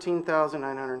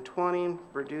 $13,920,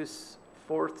 reduce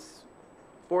fourth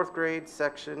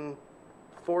section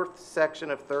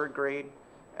of 3rd grade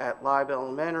at Libe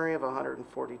Elementary of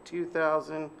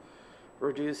 $142,000,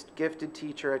 reduced gifted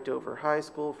teacher at Dover High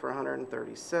School for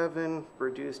 $137,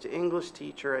 reduced English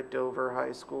teacher at Dover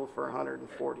High School for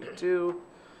 $142,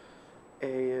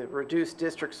 a reduced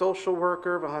district social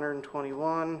worker of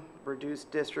 $121, reduced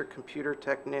district computer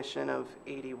technician of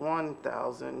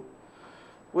 $81,000,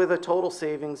 with a total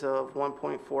savings of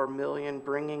 $1.4 million,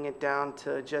 bringing it down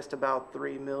to just about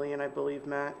 $3 million, I believe,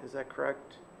 Matt, is that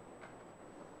correct?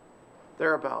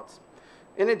 Thereabouts.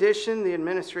 In addition, the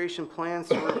administration plans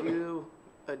to review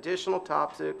additional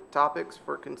topics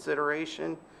for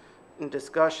consideration and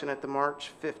discussion at the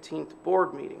March 15th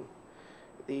board meeting.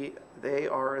 They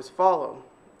are as follow.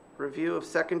 Review of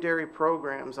secondary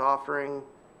programs offering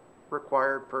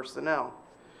required personnel.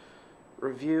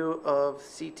 Review of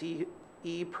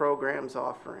CTE programs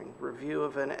offering. Review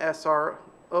of an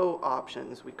SRO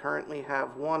options. We currently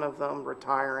have one of them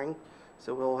retiring,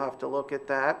 so we'll have to look at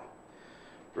that.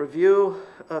 Review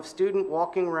of student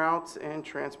walking routes and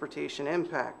transportation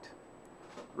impact.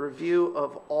 Review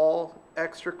of all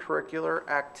extracurricular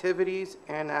activities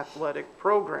and athletic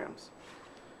programs.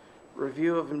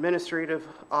 Review of administrative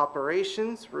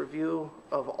operations. Review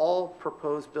of all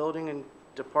proposed building and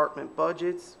department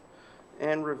budgets.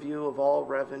 And review of all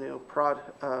revenue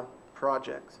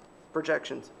projections.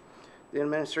 The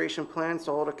administration plans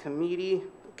to hold a committee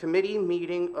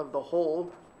meeting of the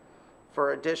whole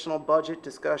for additional budget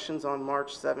discussions on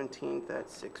March 17th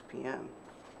at 6 p.m.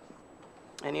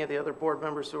 Any of the other board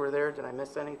members who were there, did I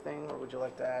miss anything, or would you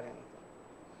like to add anything?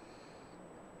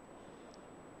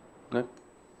 No.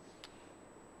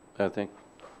 I think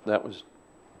that was,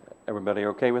 everybody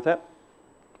okay with that?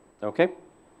 Okay.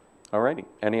 All righty.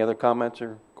 Any other comments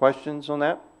or questions on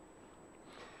that?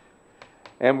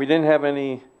 And we didn't have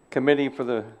any committee for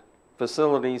the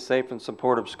facilities, safe and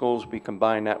supportive schools. We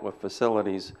combined that with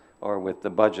facilities or with the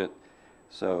budget.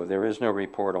 So there is no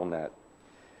report on that.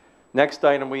 Next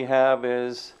item we have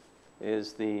is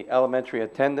the elementary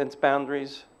attendance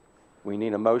boundaries. We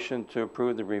need a motion to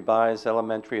approve the revised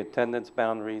elementary attendance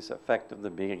boundaries effective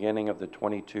the beginning of the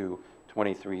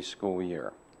 22-23 school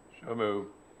year. So move.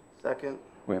 Second.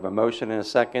 We have a motion and a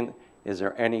second. Is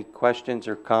there any questions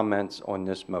or comments on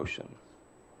this motion?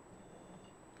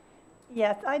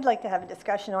 Yes, I'd like to have a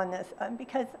discussion on this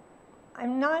because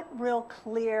I'm not real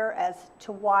clear as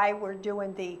to why we're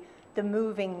doing the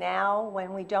moving now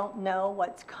when we don't know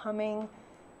what's coming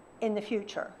in the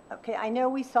future. Okay, I know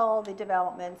we saw the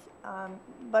developments,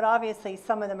 but obviously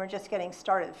some of them are just getting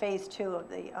started. Phase 2 of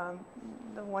the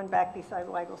one back beside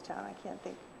Weigelstown, I can't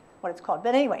think what it's called.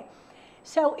 But anyway,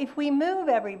 so if we move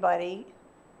everybody,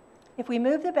 if we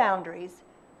move the boundaries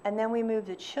and then we move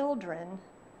the children,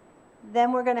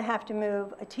 then we're going to have to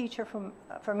move a teacher from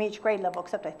each grade level,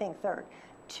 except I think 3rd,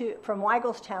 from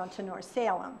Weigelstown to North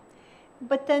Salem.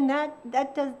 But then that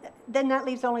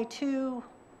leaves only 2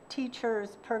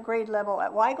 teachers per grade level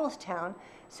at Weigelstown.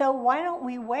 So why don't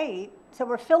we wait? So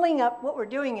we're filling up, what we're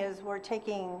doing is we're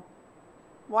taking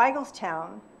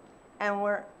Weigelstown and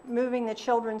we're moving the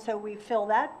children so we fill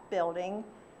that building.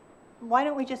 Why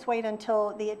don't we just wait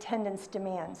until the attendance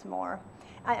demands more?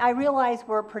 I realize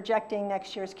we're projecting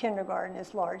next year's kindergarten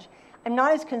is large. I'm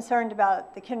not as concerned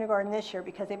about the kindergarten this year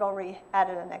because they've already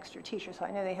added an extra teacher, so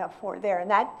I know they have 4 there. And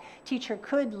that teacher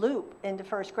could loop into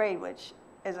 1st grade, which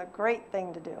is a great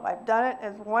thing to do. I've done it,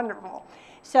 it's wonderful.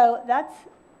 So that's,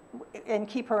 and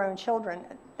keep her own children,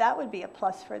 that would be a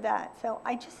plus for that. So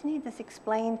I just need this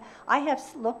explained. I have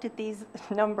looked at these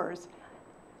numbers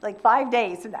like 5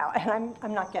 days now, and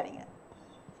I'm not getting it.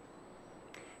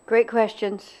 Great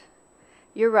questions.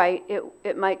 You're right.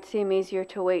 It might seem easier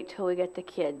to wait till we get the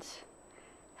kids.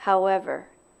 However,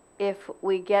 if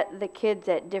we get the kids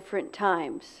at different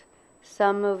times.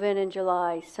 Some move in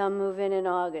July, some move in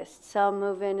August, some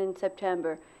move in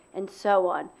September, and so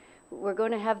on. We're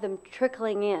going to have them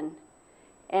trickling in,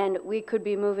 and we could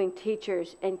be moving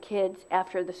teachers and kids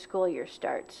after the school year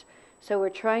starts. So we're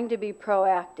trying to be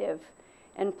proactive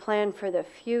and plan for the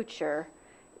future,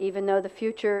 even though the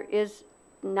future is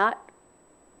not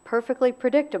perfectly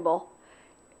predictable,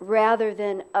 rather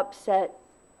than upset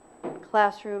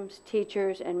classrooms,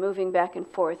 teachers, and moving back and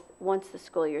forth once the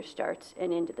school year starts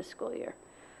and into the school year.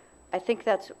 I think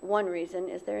that's one reason.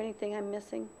 Is there anything I'm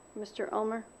missing, Mr.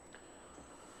 Ulmer?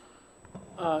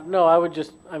 No, I would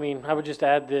just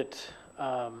add that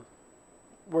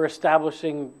we're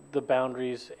establishing the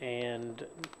boundaries and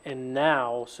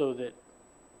now so that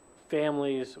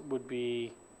families would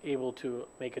be able to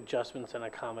make adjustments and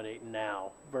accommodate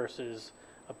now versus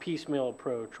a piecemeal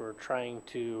approach or trying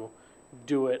to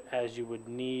do it as you would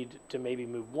need to maybe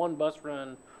move one bus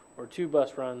run or two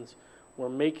bus runs. We're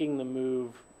making the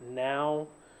move now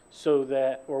so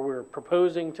that, or we're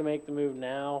proposing to make the move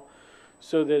now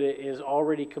so that it is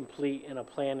already complete and a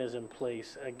plan is in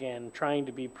place. Again, trying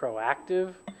to be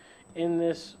proactive in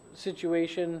this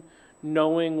situation,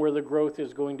 knowing where the growth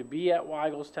is going to be at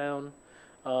Weigelstown,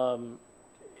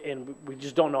 and we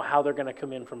just don't know how they're going to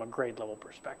come in from a grade level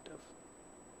perspective.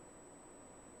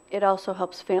 It also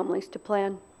helps families to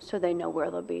plan so they know where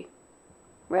they'll be,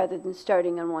 rather than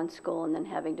starting in one school and then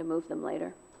having to move them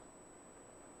later.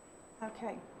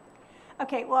 Okay.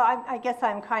 Okay, well, I guess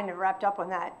I'm kind of wrapped up on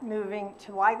that, moving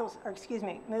to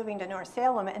moving to North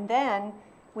Salem, and then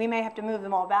we may have to move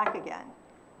them all back again.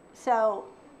 So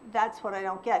that's what I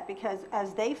don't get, because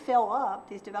as they fill up,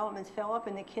 these developments fill up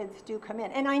and the kids do come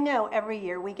in. And I know every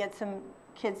year we get some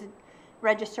kids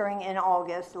registering in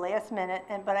August, last minute,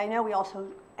 but I know we also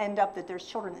end up that there's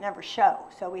children that never show.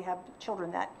 So we have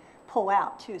children that pull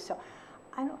out too. So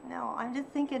I don't know. I'm just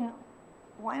thinking,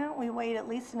 why don't we wait at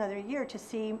least another year to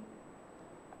see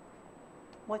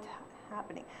what's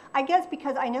happening? I guess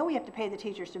because I know we have to pay the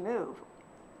teachers to move,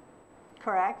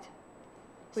 correct?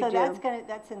 We so do.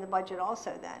 That's in the budget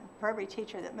also then, for every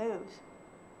teacher that moves.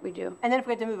 We do. And then if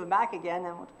we have to move them back again,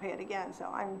 then we'll have to pay it again.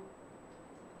 So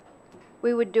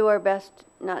We would do our best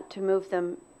not to move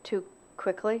them too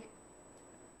quickly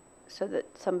so that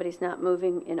somebody's not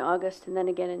moving in August and then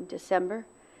again in December.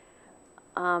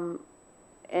 And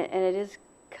it is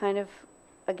kind of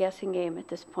a guessing game at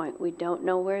this point. We don't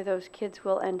know where those kids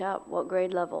will end up, what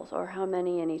grade levels, or how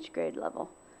many in each grade level.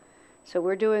 So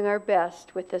we're doing our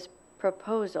best with this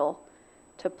proposal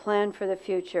to plan for the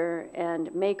future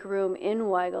and make room in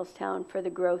Weigelstown for the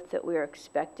growth that we're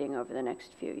expecting over the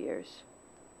next few years.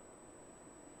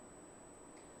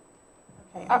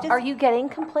 okay. Are you getting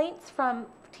complaints from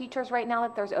teachers right now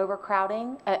that there's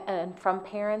overcrowding and from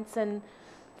parents and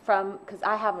from, because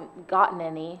I haven't gotten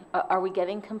any, are we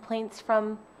getting complaints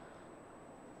from?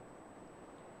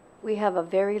 We have a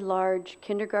very large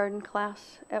kindergarten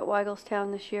class at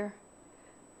Weigelstown this year.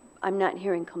 I'm not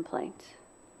hearing complaints.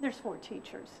 There's 4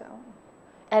 teachers, so.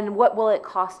 And what will it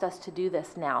cost us to do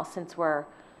this now, since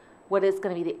what is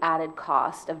going to be the added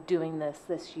cost of doing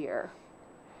this year?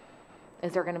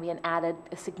 Is there going to be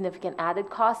a significant added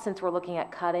cost since we're looking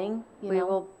at cutting? We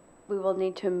will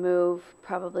need to move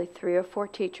probably 3 or 4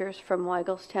 teachers from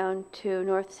Weigelstown to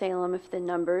North Salem if the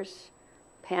numbers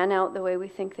pan out the way we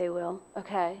think they will.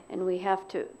 Okay. And we have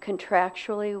to,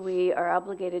 contractually, we are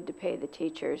obligated to pay the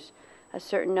teachers a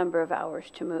certain number of hours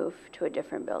to move to a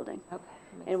different building. Okay.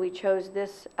 And we chose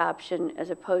this option as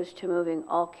opposed to moving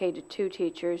all K-2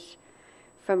 teachers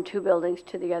from 2 buildings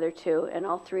to the other 2 and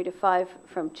all 3 to 5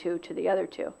 from 2 to the other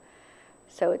 2.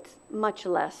 So it's much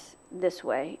less this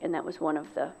way, and that was one of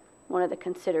the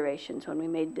considerations when we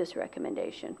made this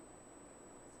recommendation.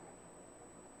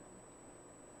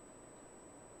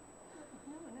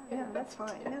 No, that's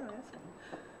fine. No, that's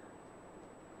fine.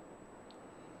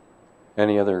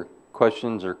 Any other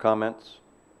questions or comments?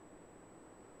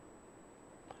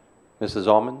 Mrs.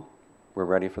 Allman, we're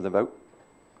ready for the vote.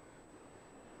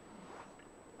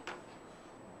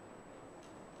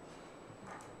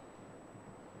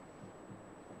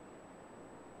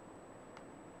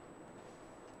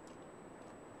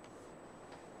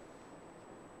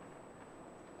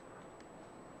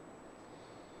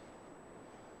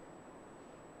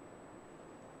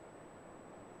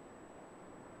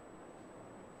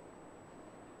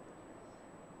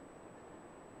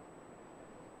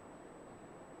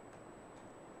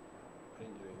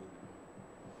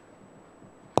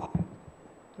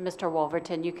 Mr.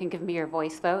 Wolverton, you can give me your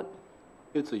voice vote.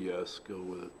 It's a yes, go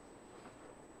with it.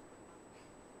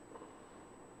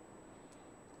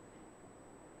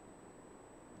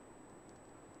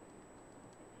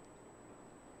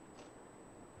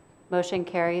 Motion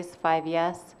carries 5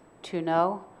 yes, 2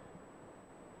 no.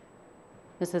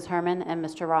 Mrs. Herman and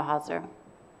Mr. Rawhauser.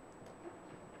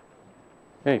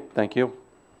 Okay, thank you.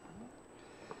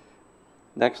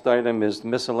 Next item is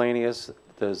miscellaneous.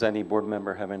 Does any board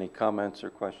member have any comments or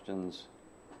questions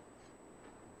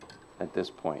at this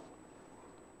point?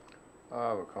 I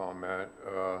have a comment.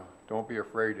 Don't be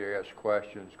afraid to ask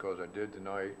questions, because I did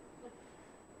tonight.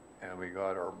 And we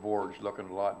got our boards looking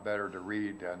a lot better to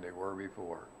read than they were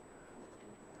before.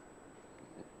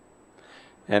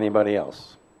 Anybody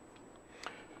else?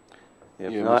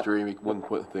 If Yeah, not, Mr. Amy, one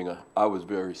quick thing. I was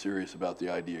very serious about the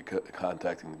idea of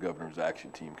contacting the governor's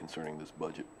action team concerning this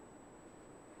budget.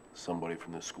 Somebody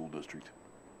from this school district.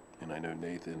 And I know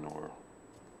Nathan or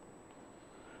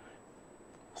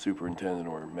superintendent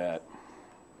or Matt,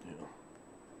 you know.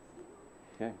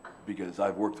 Okay. Because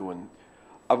I've worked on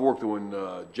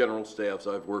general staffs,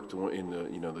 I've worked on in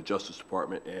the, the Justice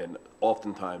Department, and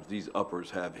oftentimes these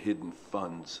uppers have hidden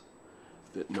funds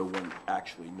that no one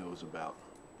actually knows about.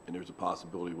 And there's a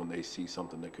possibility when they see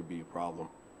something that could be a problem,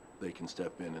 they can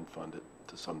step in and fund it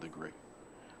to some degree.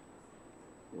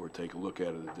 Or take a look at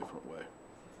it a different way.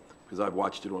 Because I've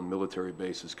watched it on military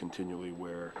bases continually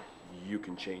where you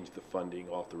can change the funding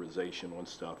authorization on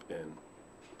stuff and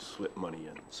slip money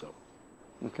in, so.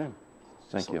 okay,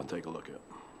 thank you. Something to take a look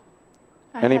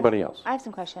at. Anybody else? I have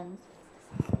some questions.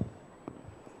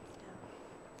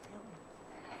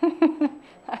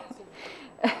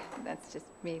 That's just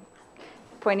me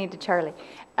pointing to Charlie.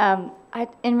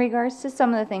 In regards to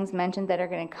some of the things mentioned that are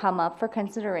going to come up for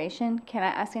consideration, can I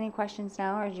ask any questions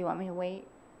now, or do you want me to wait?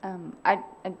 I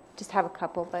just have a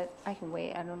couple, but I can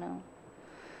wait. I don't know.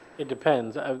 It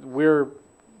depends. We're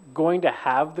going to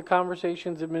have the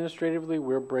conversations administratively.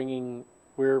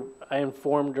 I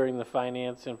informed during the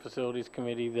Finance and Facilities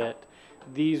Committee that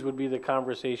these would be the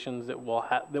conversations that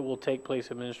will take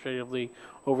place administratively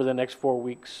over the next 4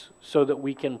 weeks, so that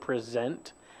we can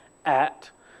present at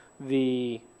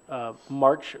the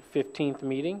March 15th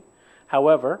meeting.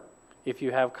 However, if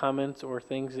you have comments or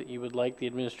things that you would like the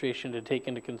administration to take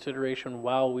into consideration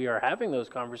while we are having those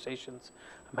conversations,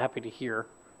 I'm happy to hear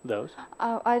those.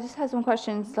 I just have some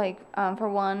questions, like, for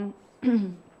one,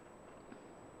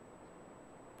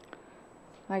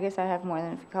 I guess I have more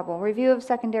than a couple. Review of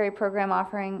secondary program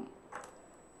offering,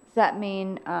 does that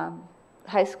mean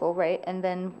high school, right? And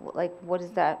then, like, what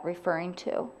is that referring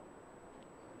to?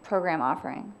 Program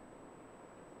offering.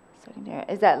 Secondary,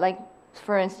 is that like,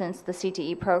 for instance, the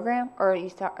CTE program, or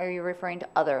are you referring to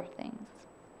other things?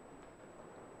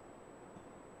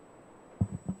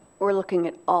 We're looking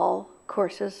at all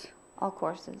courses. All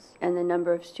courses. And the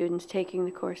number of students taking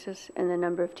the courses and the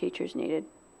number of teachers needed.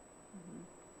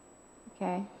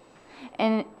 Okay.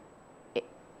 And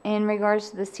in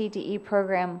regards to the CTE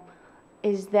program,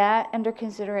 is that under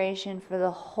consideration for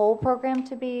the whole program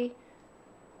to be,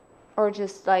 or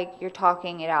just like you're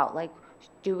talking it out? Like,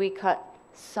 do we cut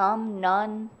some,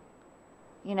 none,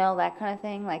 that kind of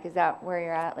thing? Like, is that where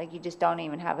you're at? Like, you just don't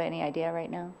even have any idea right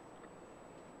now?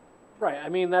 Right. I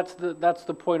mean, that's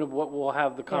the point of what we'll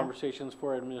have the conversations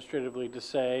for administratively, to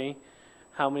say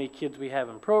how many kids we have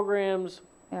in programs.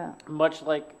 Yeah. Much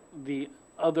like the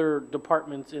other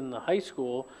departments in the high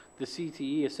school, the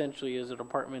CTE essentially is a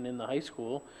department in the high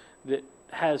school that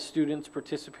has students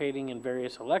participating in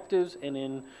various electives and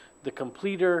in the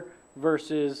completer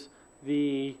versus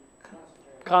the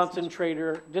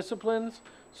concentrator disciplines.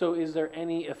 So is there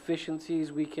any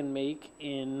efficiencies we can make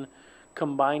in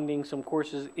combining some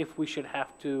courses if we should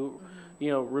have to,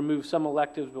 remove some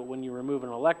electives? But when you remove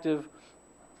an elective,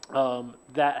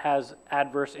 that has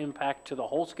adverse impact to the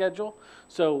whole schedule.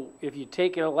 So if you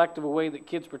take an elective away that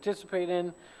kids participate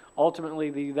in,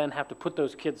 ultimately you then have to put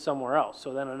those kids somewhere else.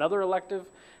 So then another elective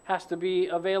has to be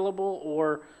available,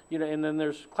 or, and then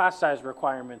there's class size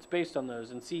requirements based on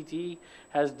those. And CTE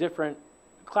has different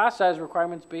class size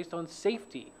requirements based on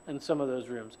safety in some of those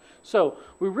rooms. So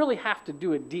we really have to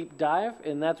do a deep dive,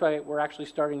 and that's why we're actually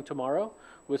starting tomorrow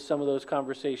with some of those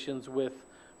conversations with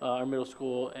our middle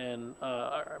school and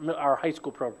our high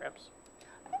school programs.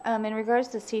 In regards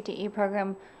to CTE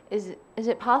program, is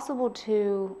it possible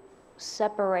to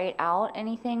separate out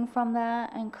anything from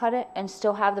that and cut it and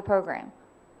still have the program?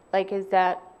 Like, is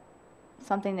that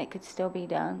something that could still be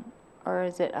done, or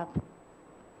is it a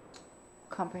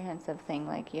comprehensive thing?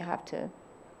 Like, you have to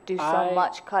do so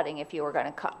much cutting if you were going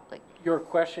to cut. Like, your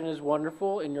question is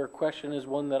wonderful, and your question is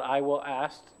one that I will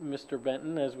ask Mr.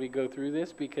 Benton as we go through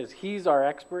this, because he's our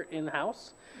expert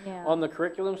in-house. Yeah. On the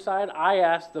curriculum side, I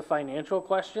asked the financial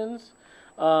questions.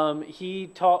 He,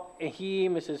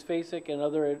 Mrs. Fasik, and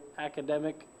other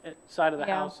academic side of the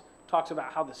house talks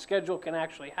about how the schedule can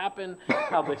actually happen,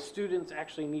 how the students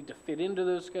actually need to fit into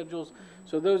those schedules.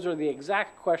 So those are the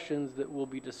exact questions that we'll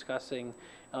be discussing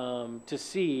to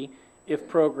see if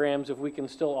programs, if we can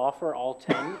still offer all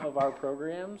 10 of our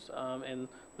programs and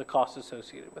the costs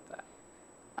associated with that.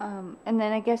 And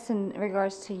then I guess in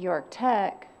regards to York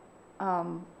Tech,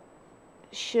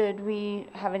 should we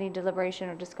have any deliberation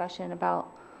or discussion about,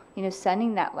 you know,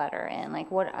 sending that letter in?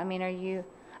 Like what, I mean,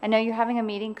 I know you're having a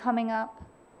meeting coming up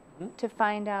to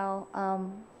find out,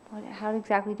 how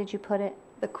exactly did you put it?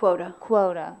 The quota.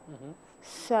 Quota.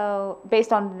 So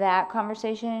based on that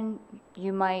conversation,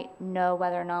 you might know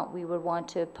whether or not we would want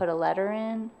to put a letter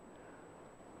in,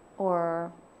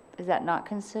 or is that not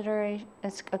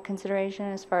a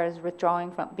consideration as far as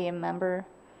withdrawing from being a member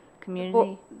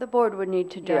community? The board would need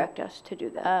to direct us to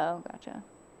do that. Oh, gotcha.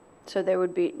 So there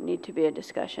would need to be a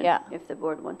discussion. Yeah. If the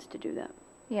board wants to do that.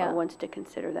 Yeah. Or wants to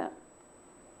consider that.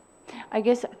 I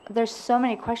guess there's so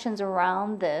many questions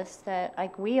around this that,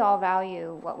 like, we all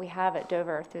value what we have at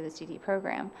Dover through the CD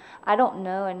program. I don't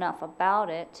know enough about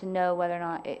it to know whether or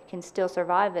not it can still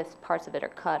survive if parts of it are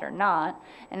cut or not,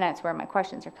 and that's where my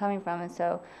questions are coming from. And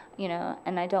so, you know,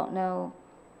 and I don't know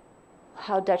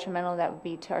how detrimental that would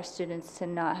be to our students to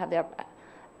not have the,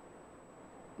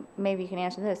 maybe you can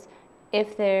answer this.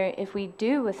 If we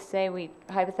do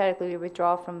hypothetically we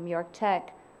withdraw from York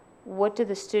Tech, what do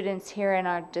the students here in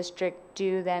our district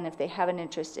do then if they have an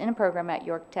interest in a program at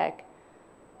York Tech?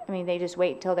 I mean, they just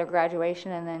wait until their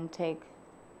graduation and then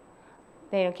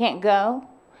they can't go,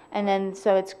 and then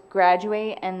so it's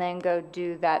graduate and then go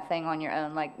do that thing on your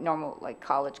own, like normal, like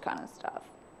college kind of stuff.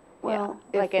 Well,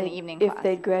 yeah, like an evening class. If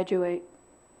they graduate,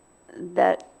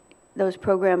 those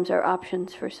programs are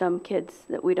options for some kids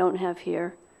that we don't have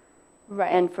here.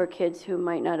 Right. And for kids who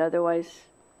might not otherwise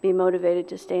be motivated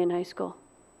to stay in high school,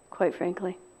 quite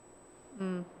frankly.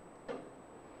 So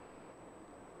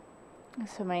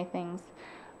many things.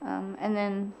 And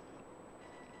then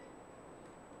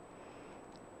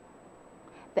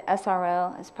the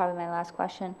SRO is probably my last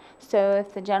question. So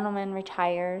if the gentleman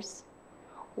retires,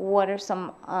 what are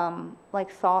some like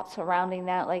thoughts surrounding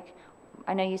that? Like,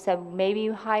 I know you said maybe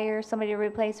you hire somebody to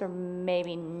replace, or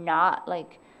maybe not,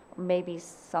 like maybe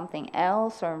something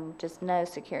else, or just no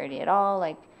security at all,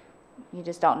 like you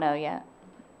just don't know yet,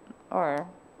 or?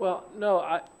 Well, no,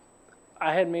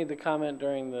 I had made the comment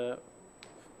during the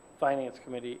finance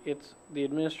committee. It's the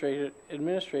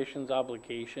administration's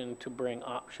obligation to bring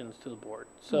options to the board.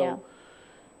 So Yeah.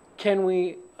 Can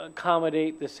we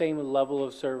accommodate the same level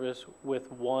of service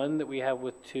with one that we have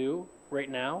with two right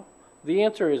now? The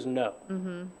answer is no.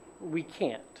 We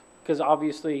can't, because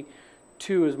obviously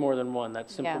two is more than one.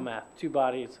 That's simple Yeah. math. Two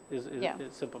bodies is Yeah.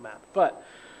 simple math. But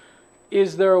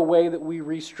is there a way that we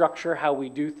restructure how we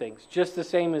do things? Just the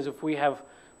same as if we have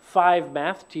 5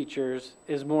 math teachers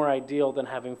is more ideal than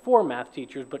having 4 math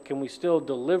teachers, but can we still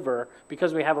deliver?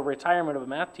 Because we have a retirement of a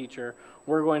math teacher,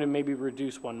 we're going to maybe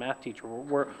reduce 1 math teacher.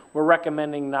 We're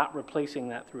recommending not replacing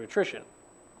that through attrition.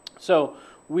 So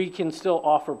we can still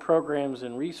offer programs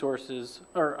and resources,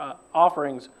 or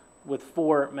offerings with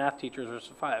 4 math teachers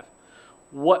versus 5.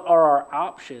 What are our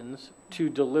options to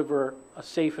deliver a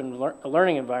safe and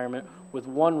learning environment with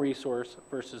 1 resource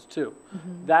versus 2?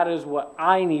 That is what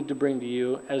I need to bring to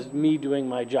you as me doing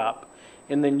my job.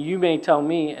 And then you may tell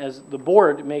me, as the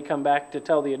board may come back to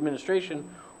tell the administration,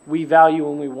 we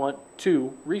value and we want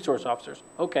 2 resource officers.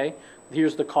 Okay,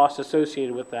 here's the cost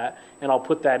associated with that, and I'll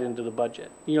put that into the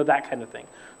budget. You know, that kind of thing.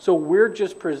 So we're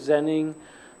just presenting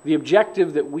the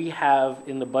objective that we have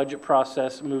in the budget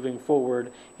process moving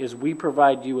forward is we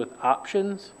provide you with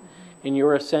options, and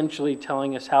you're essentially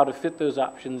telling us how to fit those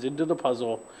options into the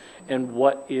puzzle and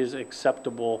what is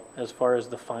acceptable as far as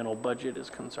the final budget is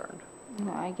concerned.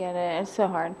 No, I get it. It's so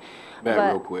hard. Matt,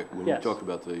 But- real quick, when Yes. you talk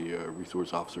about the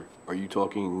resource officer, are you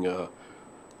talking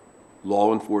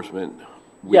law enforcement?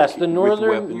 With, Yes, the with Northern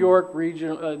weapon?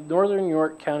 Northern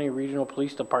York County Regional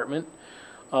Police Department,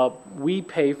 we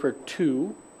pay for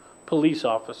 2 police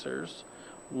officers.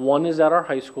 One is at our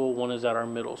high school, one is at our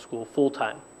middle school,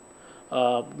 full-time.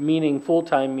 Meaning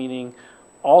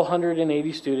all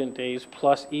 180 student days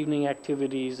plus evening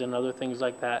activities and other things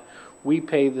like that. We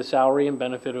pay the salary and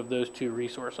benefit of those 2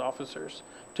 resource officers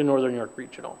to Northern York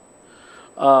Regional.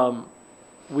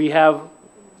 We have,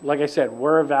 like I said,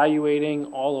 we're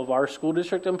evaluating all of our school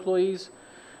district employees.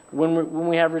 When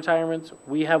we have retirements,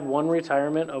 we have 1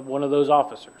 retirement of one of those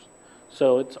officers.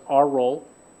 So it's our role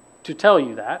to tell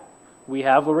you that we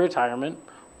have a retirement.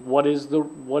 What is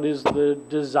the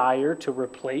desire to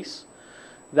replace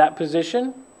that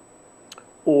position?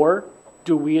 Or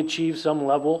do we achieve some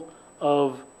level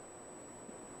of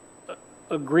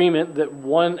agreement that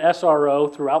one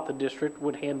SRO throughout the district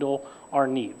would handle our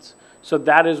needs. So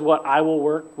that is what I will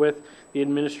work with the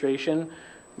administration,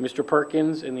 Mr.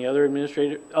 Perkins and the other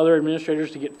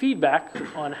administrators to get feedback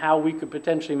on how we could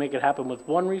potentially make it happen with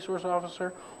one resource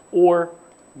officer or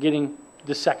getting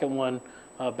the second one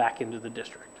back into the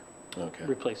district. Okay.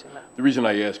 Replacing that. The reason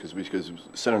I ask is because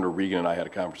Senator Regan and I had a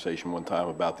conversation one time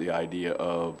about the idea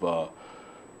of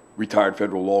retired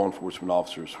federal law enforcement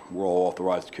officers. We're all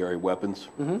authorized to carry weapons,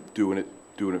 doing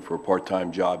it for a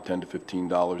part-time job, $10 to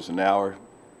 $15 an hour,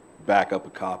 back up a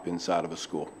cop inside of a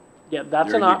school. Yeah,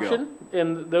 that's There an you go. option,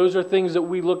 and those are things that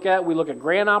we look at. We look at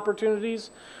grant opportunities.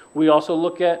 We also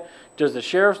look at, does the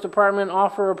sheriff's department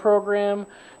offer a program?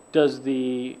 Does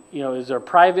the, is there a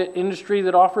private industry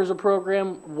that offers a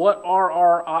program? What are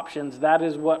our options? That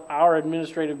is what our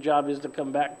administrative job is, to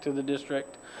come back to the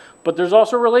district. But there's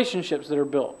also relationships that are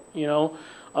built, the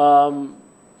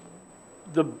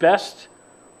best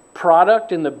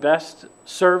product and the best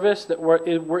service that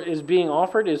is being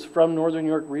offered is from Northern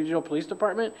York Regional Police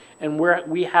Department, and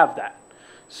we have that.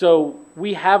 So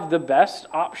we have the best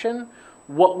option.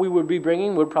 What we would be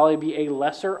bringing would probably be a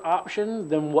lesser option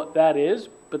than what that is,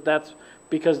 but that's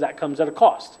because that comes at a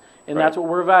cost. And that's what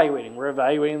we're evaluating. We're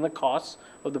evaluating the costs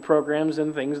of the programs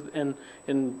and things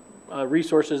and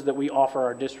resources that we offer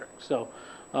our district. So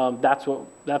that's what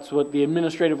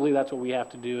administratively, that's what we have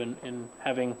to do in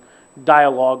having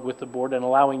dialogue with the board and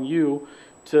allowing you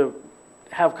to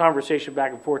have conversation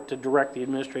back and forth to direct the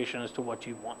administration as to what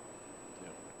you want.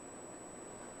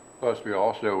 Plus, we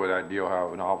also would ideally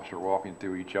have an officer walking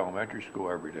through each elementary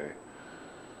school every day.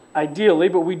 Ideally,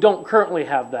 but we don't currently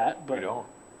have that. But We don't.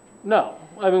 No,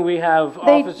 I mean, we have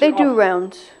They do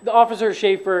rounds. The Officer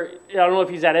Schaefer, I don't know if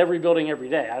he's at every building every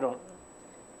day. I don't.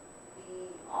 The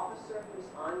officer who's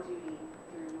on duty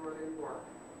through Northern York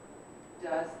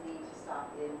does need to stop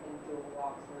in and do a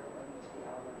walkthrough of each of the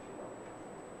elementary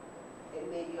buildings. It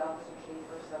may be Officer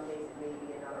Schaefer, some days it may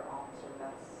be another officer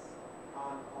that's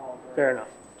on call. Fair enough.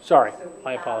 Sorry, So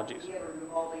my apologies. We have a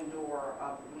revolving door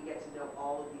of, we get to know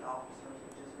all of the officers,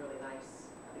 which is really nice.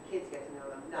 The kids get to know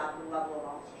them, not the level of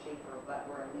Officer Schaefer, but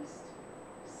we're at least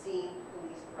seeing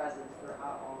police presence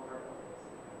throughout all of our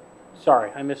buildings. Sorry,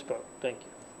 I misspoke. Thank you.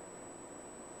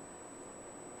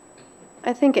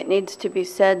 I think it needs to be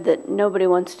said that nobody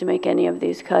wants to make any of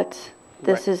these cuts.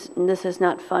 This is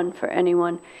not fun for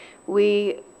anyone.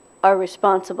 We are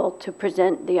responsible to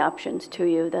present the options to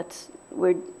you.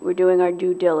 We're doing our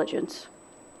due diligence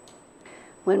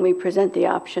when we present the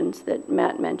options that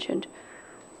Matt mentioned.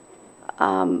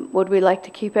 Would we like to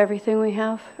keep everything we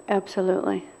have?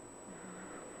 Absolutely.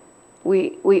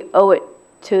 We owe it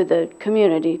to the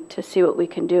community to see what we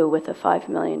can do with a $5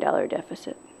 million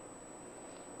deficit.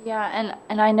 Yeah,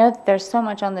 and I know that there's so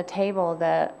much on the table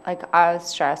that, like, I was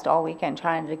stressed all weekend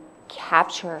trying to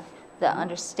capture the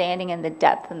understanding and the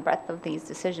depth and breadth of these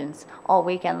decisions all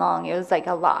weekend long. It was like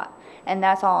a lot. And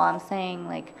that's all I'm saying.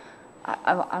 Like,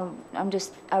 I want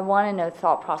to know the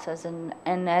thought process. And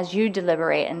as you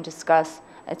deliberate and discuss,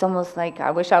 it's almost like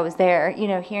I wish I was there,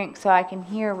 hearing, so I can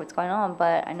hear what's going on.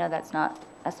 But I know that's not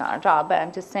our job. But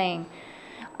I'm just saying,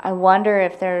 I wonder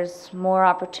if there's more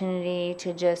opportunity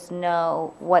to just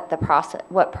know what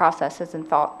processes and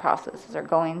thought processes are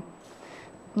going,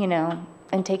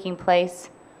 and taking place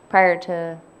prior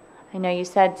to. I know you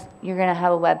said you're going to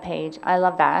have a web page. I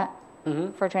love that.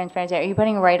 For transparency. Are you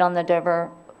putting it right on the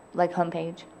Dover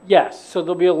homepage? Yes, so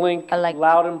there'll be a link,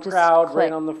 loud and proud, right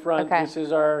click. on the front. Okay. This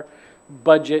is our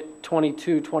budget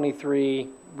 22-23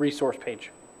 resource page.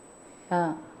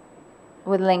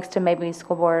 With links to maybe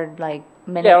school board minutes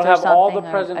Yeah, or it'll have something? all the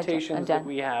or presentations that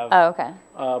we have. Oh, okay.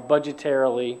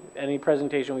 Budgetarily, any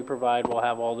presentation we provide will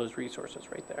have all those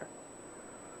resources right there.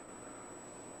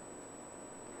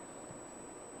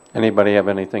 Anybody have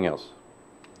anything else?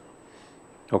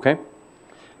 Okay.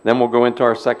 Then we'll go into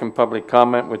our second public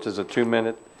comment, which is a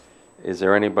 2-minute. Is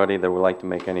there anybody that would like to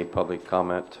make any public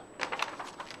comment?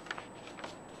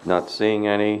 Not seeing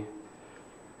any.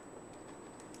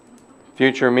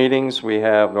 Future meetings, we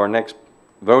have our next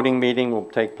voting meeting will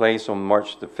take place on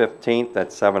March the 15th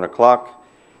at 7 o'clock.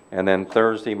 And then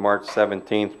Thursday, March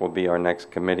 17th will be our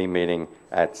next committee meeting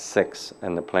at 6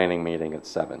 and the planning meeting at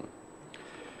 7.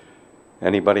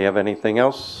 Anybody have anything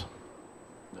else?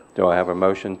 Do I have a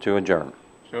motion to adjourn?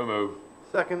 So moved.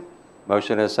 Second.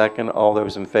 Motion is second. All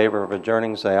those in favor of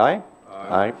adjourning, say aye.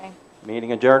 Aye.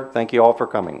 Meeting adjourned. Thank you all for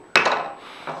coming.